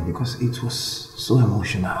síkùn tó yẹn because it was so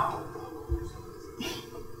emotional.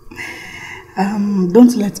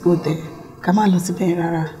 Don't let's go there. Ká má lọ síbẹ̀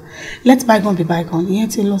rárá. Let bygone be bygone. Ìyẹn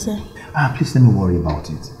ti lọ sẹ́. Please let me worry about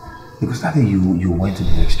it. Because that day you went to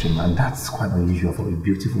the extreme and that's quite unusual for a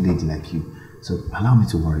beautiful lady like you. So allow me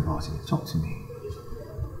to worry about it. Talk to me.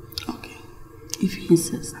 Okay. If you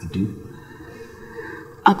insist. I do.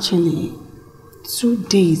 Actually, 2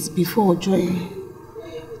 days before Joy,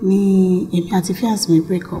 ni èmi àti fiance mi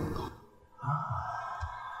break up.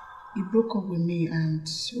 He broke up with me and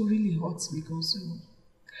it really hurts me also.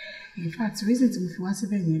 In fact, the reason tí mo fi wá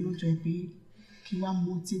síbẹ̀ yẹn lọ́jọ́ ẹ pé kí wá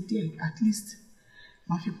mú ti díẹ̀ at least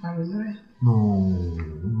má fi parọ́ lórí. No,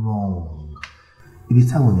 wrong. Ibi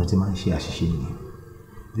táwọn èèyàn ti máa ń ṣe àṣìṣe nìyẹn.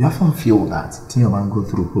 You often feel that tí èèyàn bá ń go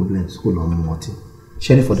through problems kó lọ mú ọtí.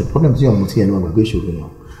 Ṣẹ́ni for the problem tí èèyàn mú tí èèyàn ní wọ́n gbàgbé ìṣòro èèyàn.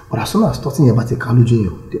 But as soon as tọ́tí yẹn bá ti ká lójú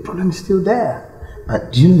èèyàn, the problem is still there. And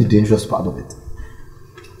do you know the dangerous part of it?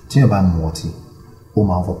 Tí èèyàn bá mú ọtí, ó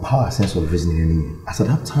máa overpower sense of reasoning nìyẹn. As at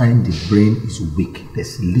that time, the brain is weak.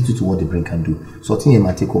 There's little to what the brain can do. So tí yẹn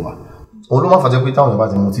máa take over. Òun ló máa fàjẹ́ pé táwọn èèyàn bá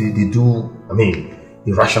ti mú tí they do,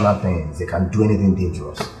 irrational things. They can do anything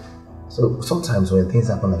dangerous. So sometimes when things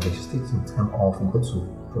happen like that, just take some time off and go to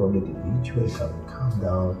probably the beach where you can calm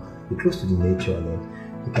down, be close to the nature, and then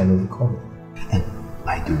you can overcome it. And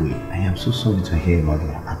by the way, I am so sorry to hear about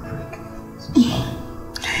your heartbreak. So sorry.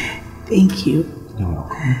 Thank you. You're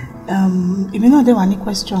welcome. If you know there were any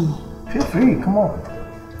question. Feel free, come on.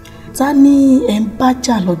 Ta ni ẹ ń bá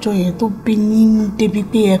jà lọ́jọ́ yẹn tó bí nínú débi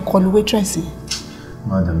pé ẹ kọlu waitress?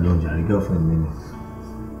 Madam Lonja, girlfriend mi ni.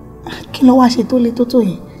 Kí ló wá ṣe tó le tó tó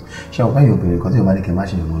yẹn? Ṣé o bá yóò bẹ̀rẹ̀ kan tí o bá ní kẹ́ má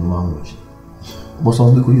ṣe ìwọ̀n máa ń wọ̀ ṣe? Bó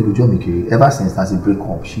sọ pé kò yóò lójọ́ mi kiri. Ever since that break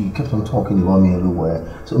up, she kept on talking about me everywhere.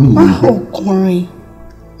 So me. Ọkùnrin,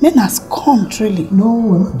 men has come truly. No,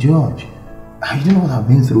 I'm not judge. I don't know what I've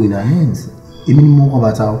been through in her hands. Even more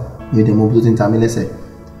about how you the move to tell me, let's say,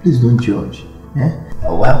 please don't judge. Yeah?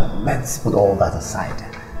 Oh, well, let's put all that aside.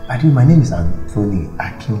 By the way, my name is Anthony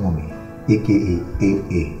Akeem, aka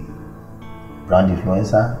AA, brand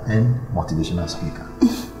influencer and motivational speaker.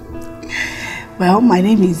 Well, my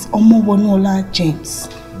name is Omobonola James,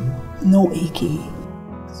 no aka.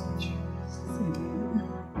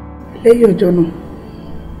 Lẹ́yìn ọjọ́ náà,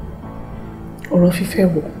 ọ̀rọ̀ fífẹ́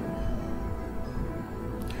wọ̀.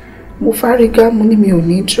 Mo fárígá mo ní mi ò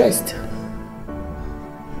ní interest.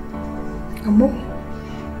 Àmọ́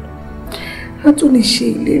Anthony ṣe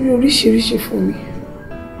ìlérí oríṣiríṣi fún mi.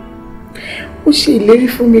 Ó ṣe ìlérí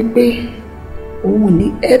fún mi pé òun ò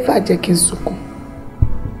ní ever jẹ́ kí n sunkún.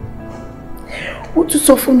 Ó tún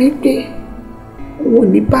sọ fún mi pé òun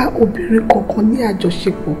ò ní bá obìnrin kankan ní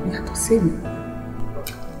àjọṣepọ̀ yàtọ̀ sí mi.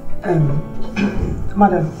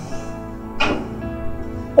 Madam,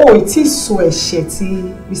 it is so ẹ̀ṣẹ̀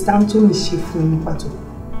tí Mr. Anthony ṣe fún mi pàtó.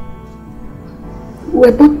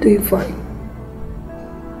 We're both doing fine.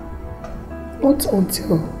 Not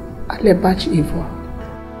until Alibi evil.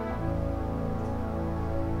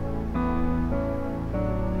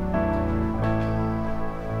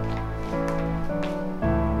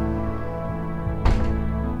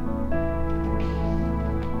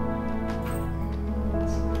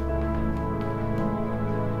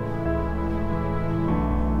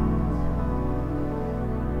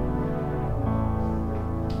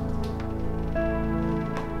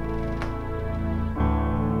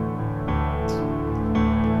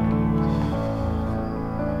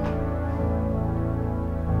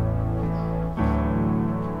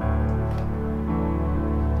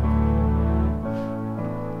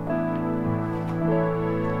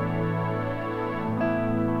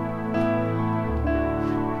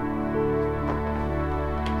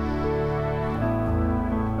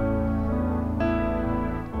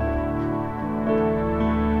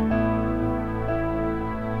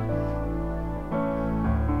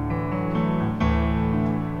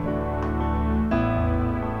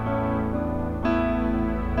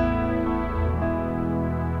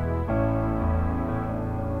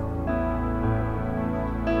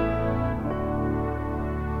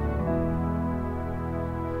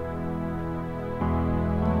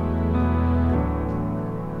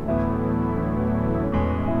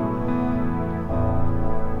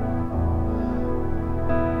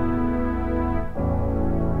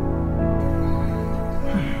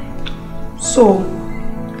 So,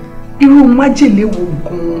 irú májèlé wo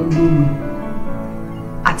gan-an ló lò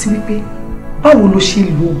àti wípé báwo ló ṣe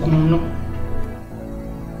lo oògùn náà?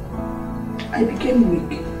 I became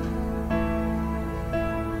weak,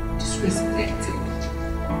 disrespected,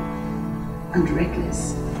 and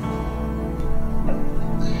reckless.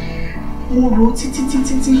 mo rò títí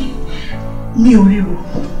mi ò ríro.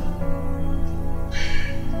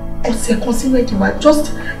 Ọ̀sẹ̀ kan sí wedding wa,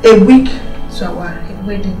 just a week to our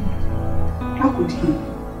wedding.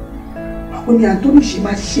 Báwo ni Anthony ṣe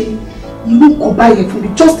máa ṣe irú nǹkan báyẹn fún mi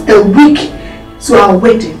just a week to our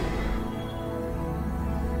wedding?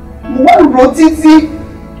 Mo wá rò títí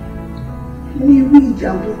ní irú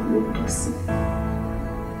ìyàwó ló tọ́ sí.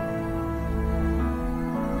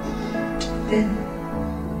 Then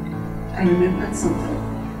I remembered something.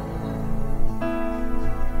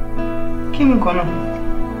 Kí ni nǹkan náà?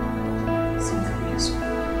 Something else.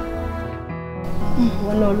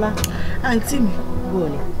 Wọ́n lọ́la. Àǹtí mi.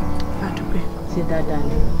 Bọ́ọ̀lù. Adúpẹ́. Ṣé dáadáa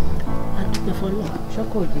ni? Adúpẹ́ fọlọ́.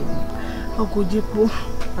 Ṣọ́kọ̀ òjè. Ọkọ̀ òjè po.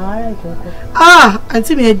 Àwọn ará ìjọkọ̀.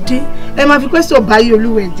 Àǹtí mi ẹ dé. Ẹ máa fi question báyìí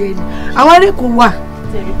olúwẹ̀ jẹ́ ni. Àwọn ará Èkó wà.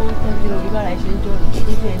 Tẹ̀rí kó ń tọ́jú orí bára ẹ̀ṣẹ̀ ń jọ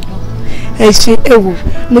lójú ẹ̀ ń dán. Ẹ ṣe ẹ wò,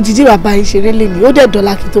 mo ti jí bàbá yìí ṣeré lé ní, ó dẹ̀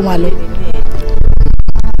dọ́là kí tó máa lọ.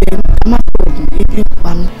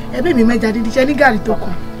 Ẹbí mi mẹ́ja dídí iṣẹ́ ní gàrí tó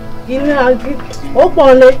kàn. Inú àgbẹ̀ ó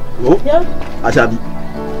pọ̀ lé. Ó Àṣàbí,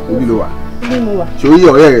 orí ló wà. Bí mo wà. Sórí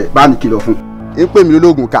ọ̀rẹ́ rẹ̀ bá mi kìlọ̀ fún. Ń pè mí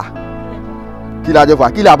lólógùn ká. Kí la jọ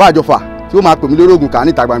fà, kí la bá jọ fà tí ó máa pè mí lólógùn ká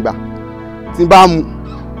níta gbangba. Tí n bá mu,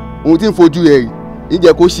 ohun tí ń fojú rẹ̀ rí, ń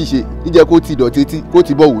jẹ́ kó ṣìṣe, ń jẹ́ kó ti dọ̀tí etí, kó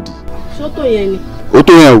ti bọ̀ wòdì. Ṣótò yẹn ni. Ó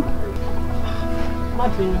tó yẹn o. Má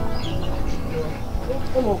bínú.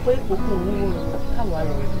 Ó mọ̀ pé òkú òun wò rẹ̀ káwa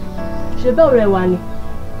rẹ̀. Ṣé bẹ́ẹ̀ ọ̀rẹ́ wa ni?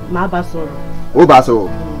 Màá bá sọ̀rọ̀. Ó bá sọ̀rọ̀.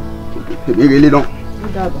 Èmi relé náà. Ó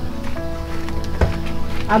dàgbà.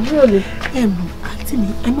 Àbúrò mi. Àǹtí mi,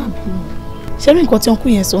 ẹ má bínú. Ṣé rí nǹkan tí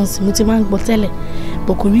ọkùnrin yẹn sọ ń sìn, mo ti máa ń gbọ́ tẹ́lẹ̀.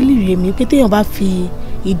 Bọ̀ kò rí lè mi pé téèyàn bá fi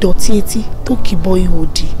ìdọ̀tí etí tó kì bọ ihò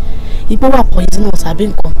dì, ipò wà poisonous àbí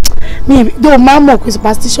nǹkan. Mi ò máa mọ̀ pé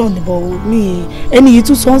superstition ni bọ̀ mi ẹni yìí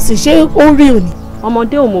tún sọ ń sìn, ṣé ó rí òní?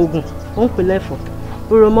 Ọmọdé ò mọ ògùn, ó ń pè lẹ́fọ̀.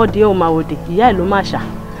 Oromọdé ò máa òdè, ìyá ẹ̀ ló máa ṣà.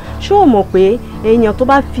 Ṣé o mọ̀ pé èèyàn tó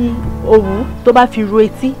bá fi òwú, tó bá fi ro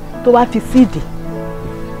etí, tó bá fi síìdì,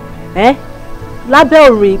 lábẹ́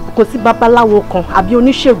òrè kò sí babaláwo kan àbí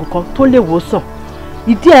oníṣègùn kan tó lè wò sàn.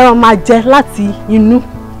 Ìdí ẹran máa jẹ láti inú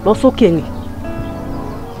lọ sókè ni.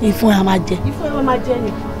 Ìfun ẹ̀ máa jẹ. Ìfun ẹ̀ máa jẹ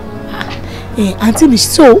ni. Àǹtí mi,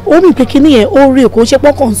 so ó mì pé kíní yẹn ó rí kò ṣe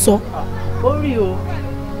pọ́kàn ń sọ. Ó rí o.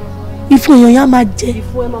 Ìfun èèyàn yẹn á máa jẹ.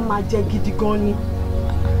 Ìfun ẹ̀ máa jẹ gidi gan ni.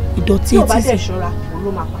 Ìdọ̀tí tí ò bá etí dẹ̀ ṣọ́ra òun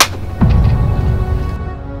ló máa pa.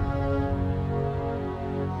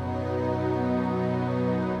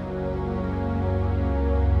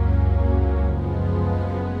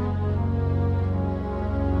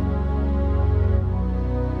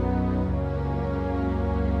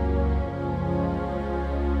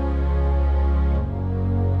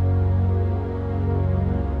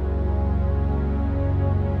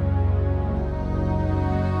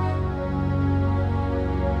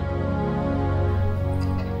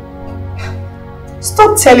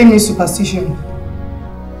 Stop telling me superstition.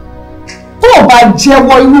 Tó o bá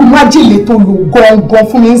jẹ́wọ́ irú májèlé tó lò gangan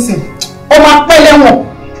fún mi nsìn, ó máa pẹ́ lẹ́wọ̀n.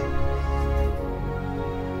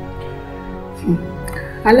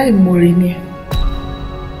 Aláìmoore ni ẹ.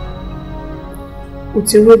 O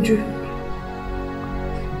ti rójú.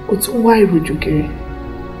 O tún wá ìrojú kiri.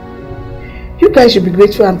 You guys should be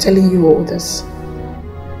grateful I'm telling you all this.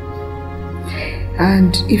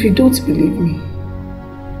 And if you don't believe me,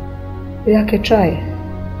 I can try.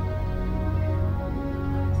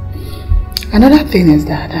 Another thing is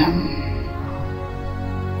that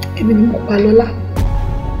èmi ni mo pa Lọ́lá.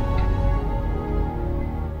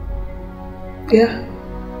 Yeah,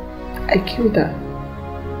 I killed her.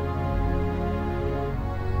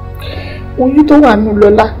 Oyún tó wà nínú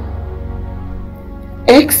Lọ́lá,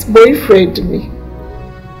 ex-boyfriend mi,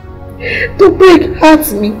 tó break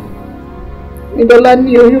heart mi, ni Lọ́lá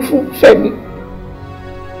ní oyún fún Fẹ́mi.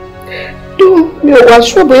 Mi ò wá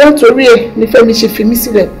ṣọ́ bóyá torí ẹ̀ ní Fẹ́mi ṣe fi mí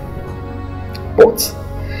sílẹ̀. But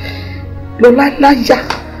Lọ́lá láyà,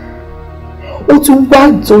 ó tún wá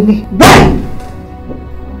Anthony. Báyìí!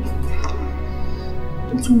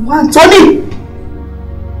 Ó tún wá Anthony!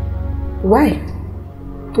 Why?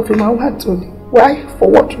 Tó fi máa wá Anthony. Why? For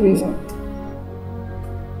what reason?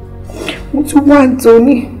 Ó tún wá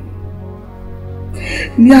Anthony.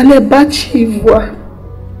 Ní alẹ́ bá chief wa.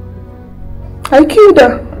 I killed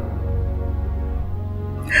her.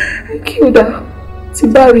 I killed her. Tí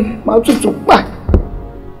bá rí, màá tutù pa.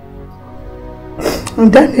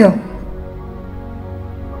 And Daniel,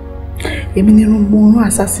 èmi ni mo rán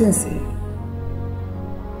assassin sí.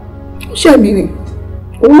 Ó ṣe mí ni.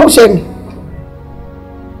 Òun ló ṣe mí.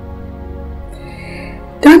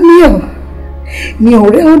 Daniel ni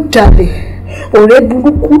ọ̀rẹ́ ọ̀dàlẹ̀, ọ̀rẹ́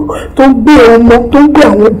burúkú tó ń gbé ọmọ, tó ń gbé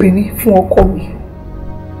àwọn obìnrin fún ọkọ mi.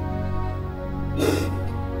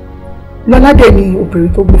 Lọ́ládé ni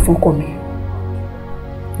obìnrin tó gbé fún ọkọ mi.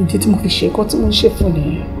 Ìdí tí mo fi ṣe nǹkan tí mo ń ṣe fún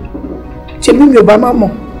nìyẹn. Ṣé bí mi ò bá má mọ̀?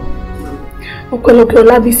 Ọpẹ́lọpẹ́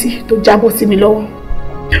Ọlábísí tó jábọ́ sí mi lọ́wọ́.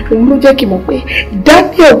 Òun ló jẹ́ kí n mọ̀ pé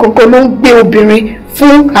Daniel gangan ló ń gbé obìnrin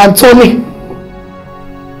fún Anthony.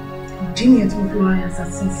 Ìdí nìyẹn tí mo fi wá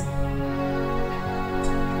assassin.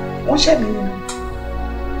 Wọ́n ṣẹ́ mi nínú.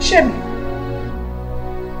 Ṣẹ́ mi.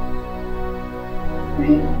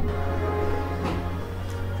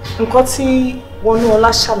 Nǹkan tí Wọnúọlá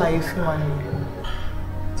ṣàlàyé fún wa nìyẹn.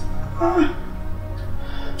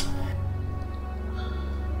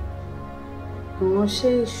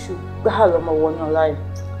 Ìránṣẹ́ èṣù gbáà lọmọ Wọnúọlá yìí.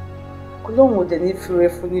 Ọlọ́run ò dẹ̀ ní fi rẹ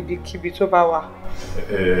fún níbikíbi tó bá wà.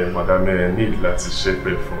 Madam, I need láti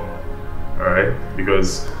ṣépè fún, alright?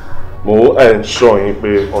 Because mo ensure yín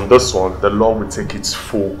pé on this one, the law will take its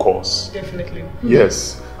full course. Definitely.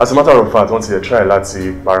 Yes. As a matter of fact, wọ́n ti try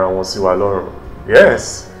láti para wọn sí wa lọ́rùn.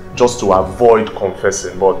 Yes. Just to avoid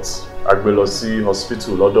confessing, but a gbé lọ sí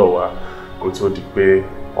hospital lọ́dọ̀ wa kó tó di pé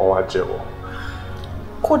wọ́n wá jẹ́wọ́.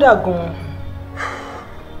 Kódà gan-an,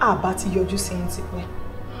 àbá ti yọjú sí yín ti pẹ́.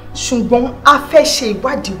 Ṣùgbọ́n a fẹ́ ṣe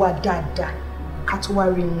ìwádìí wa dáadáa ká tó wá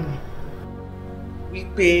rí yín ni.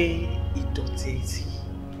 Wípé ìdọ̀tí etí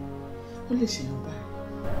ó lè ṣe yọba.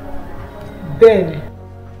 Bẹ́ẹ̀ni.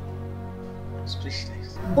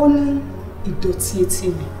 Speechless. Ó ní ìdọ̀tí etí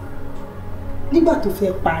mi. Nígbà tó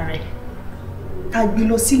fẹ́ parẹ́, a gbé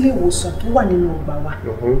lọ sí ilé ìwòsàn tó wà nínú ọgbà wa.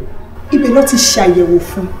 Ibẹ̀ ló ti ṣàyẹ̀wò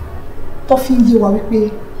fún tó fi ń yé wa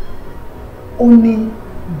wípé ó ní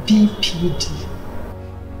BPD.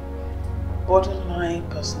 Borderline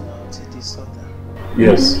personality disorder.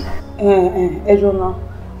 Yes. Ẹ jọ̀ọ́ náà,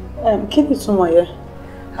 kí ni ìtumọ̀ yẹn?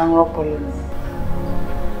 Àrùn ọpọlọ.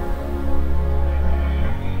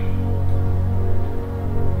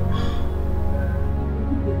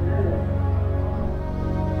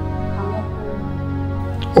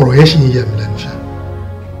 ọ̀rọ̀ yẹn ṣì ń yà mí lẹ́nu ṣá.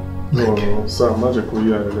 No, sir, má jẹ́ kó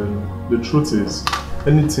yà ẹ́ lẹ́nu. The truth is,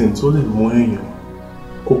 anything tó lè mú èèyàn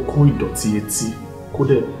kó kó ìdọ̀tí etí kó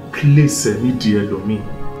dẹ̀ place ẹ̀ nídìí ẹlòmíì.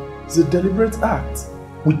 It's a deliberate act.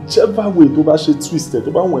 Whichever way tó bá ṣe twist ẹ̀,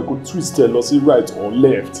 tó bá wọ̀n ẹ̀ kó twist ẹ̀ lọ sí right or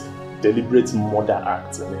left, deliberate murder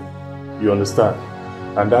act ni. You understand?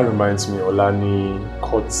 And that reminds me, ọ̀la ní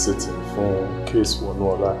court sitting fún case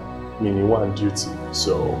Wọnúọlá. Mi ni one duty,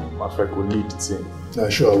 so ma fẹ́ kó lead the team.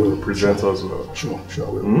 Sure, I will. Present us well. Sure, I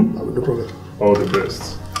will. I will, no problem. All the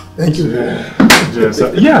best. Thank you. Yes,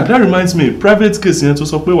 yeah, that reminds me. Private case yẹn tó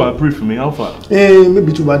sọ pé wàá brief me, how far?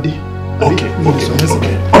 Maybe to Badi. Okay.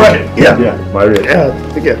 All right. Yeah. Yeah, Maria.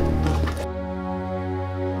 Yeah, take care.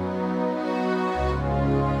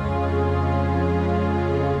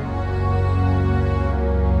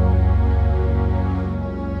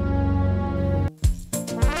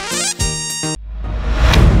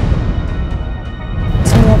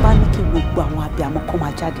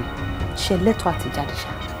 Ṣe lẹ́tọ̀ àti jáde ṣá.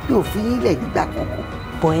 Yóò fi ilẹ̀ gbígbà kankan.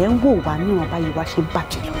 Bọ̀ ẹ́ ń wò wá níwọ̀n báyìí wá ṣe ń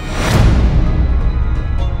bàjẹ́ lọ.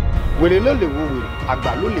 Wèrè ló lè wo wèrè,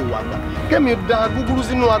 àgbà ló lè wo àgbà. Kémi da gúgúrú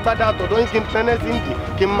sínú agbádá àtọ̀dọ̀ yín kí n tẹ́nẹ́ sí ìdí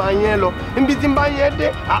kí n máa yẹn lọ. Níbi tí n bá yẹn dé,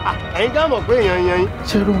 ẹ̀yin ká mọ̀ pé èèyàn yẹn yín.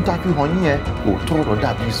 Ṣé ló ń ta fi hàn yín yẹn? Òótọ́ ọ̀rọ̀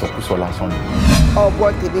dàbí ìsọkúsọ lásán ni. Ọ̀bọ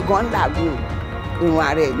tèmi gan làágùn irun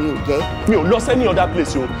ara ẹ̀ mi ò jẹ́. Mi ò lọ sẹ́ni other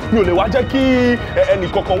place o. Mi ò lè wá jẹ́ kí ẹnì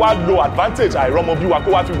kankan wá lo advantage àìrọ́mọ bí wa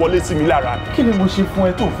kó wá fi wọlé sí mi lára. Kí ni mo ṣe fún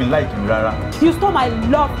ẹ tó fi like mi rárá? You stole my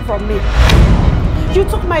love from me. You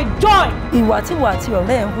took my joy. Ìwà tí wà àti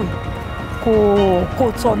ọ̀rẹ́ ẹ̀ wù kò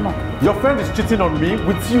tọ̀nà. Your friend is cheating on me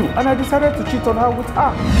with you and I decided to cheat on her with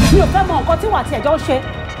her. Mi ò fẹ́ mọ nǹkan tí wà àti ẹ̀jọ́ ń ṣe.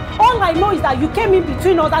 All I know is that you came in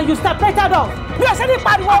between us and you separated us. Bí o ṣe ní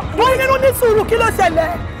pariwo, wọ́n nínú ní sùúrù kí ló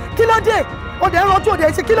ṣẹlẹ̀? Kí ló dé? Òde ń rọjú òde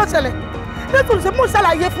ṣe kí ló ṣẹlẹ̀? Nítorí ṣe mú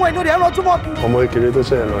ṣàlàyé fún ẹ ní òde ń rọjú mọ́ bí. Ọmọ kékeré tó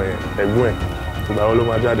ṣẹlẹ̀ lọ yẹn, ẹ̀gbọ́n ẹ̀, ìgbà wo ló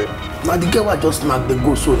máa jáde? Na the girl just smack the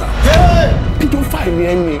go so na. Pedophile ni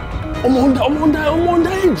ẹni. Ọmọ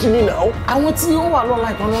ọ̀dà èjì ni nà ó. Àwọn tí ó wà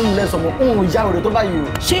lọ́la ìtàn náà ń lẹ̀ sọ̀mọ́ òun ìyá rẹ̀ tó báyìí o.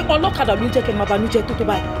 Ṣé ọlọ́kadà ló jẹ́ kí n máa banújẹ́ tó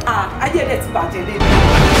báyìí? Ayé rẹ̀ ti bàjẹ́ lé.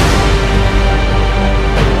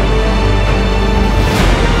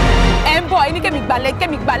 Ẹ ń bọ̀ ẹni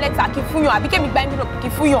kémi gbalẹ̀ ta kí fún yàn àbí kémi gba ẹni kí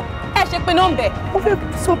fún yàn. Ẹ ṣe pé nọ́mbẹ̀. Mo fẹ́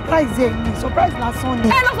surprise ẹ ní surprise lásán ni.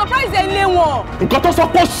 Ẹ lọ surprise ẹ lé wọn. Nǹkan tó sọ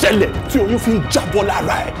pé ó ṣẹlẹ̀ tí oyún fi ń jábọ́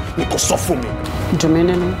lára ẹ̀ ni kò sọ fún mi. Dùn mí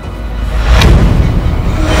nínú.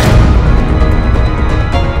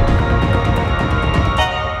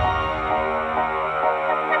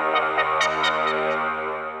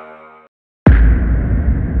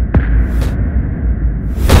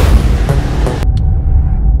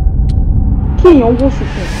 Kí èèyàn wó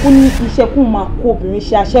ṣùkùn kó ní iṣẹ́ kún máa kó obìnrin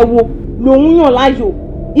ṣe aṣẹ́wó lòun yàn láàyò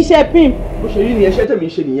iṣẹ́ pimp. Bó ṣe rí ni ẹṣẹ́ tèmi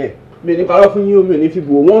ṣe nìyẹn mi ní parọ́ fún yín o mi ní fi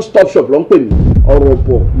bò one stop shop ló ń pè mí ọ̀rọ̀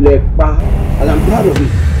bọ̀ lẹ́pa and I'm proud of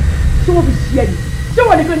it. ṣé wọ́n fi ṣí ẹni ṣé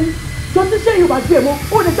wọ́n nìkan ni jọ tí ṣé yorùbá gbé mọ́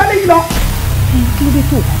ó lè sáré yìí lọ. kí ló dé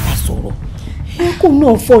tó bá ta sọ̀rọ̀ kó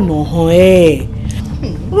náà fọ̀nà hàn ẹ́.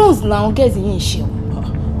 rose làwọn gẹ̀ẹ́sì yìí ń ṣe o.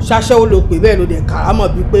 ṣaṣẹ́wó ló pè bẹ́ẹ̀ ló dẹ̀ kàrámọ̀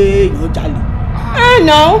bíi pé èèyàn jalè. ẹ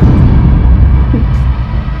nà ó.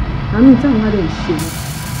 àmì táwọn ará ẹ̀ ṣe ni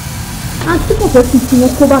àti kò fẹ́ fi tiwọn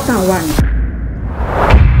kó bá táwọn wà ní.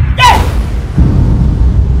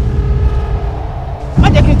 má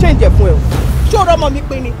jẹ́ kí n change ẹ̀ fún ẹ o ṣé o rọ́ ọmọ mi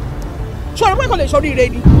pin ni ṣé o rọ́ pé kò lè ṣoríire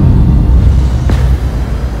ni.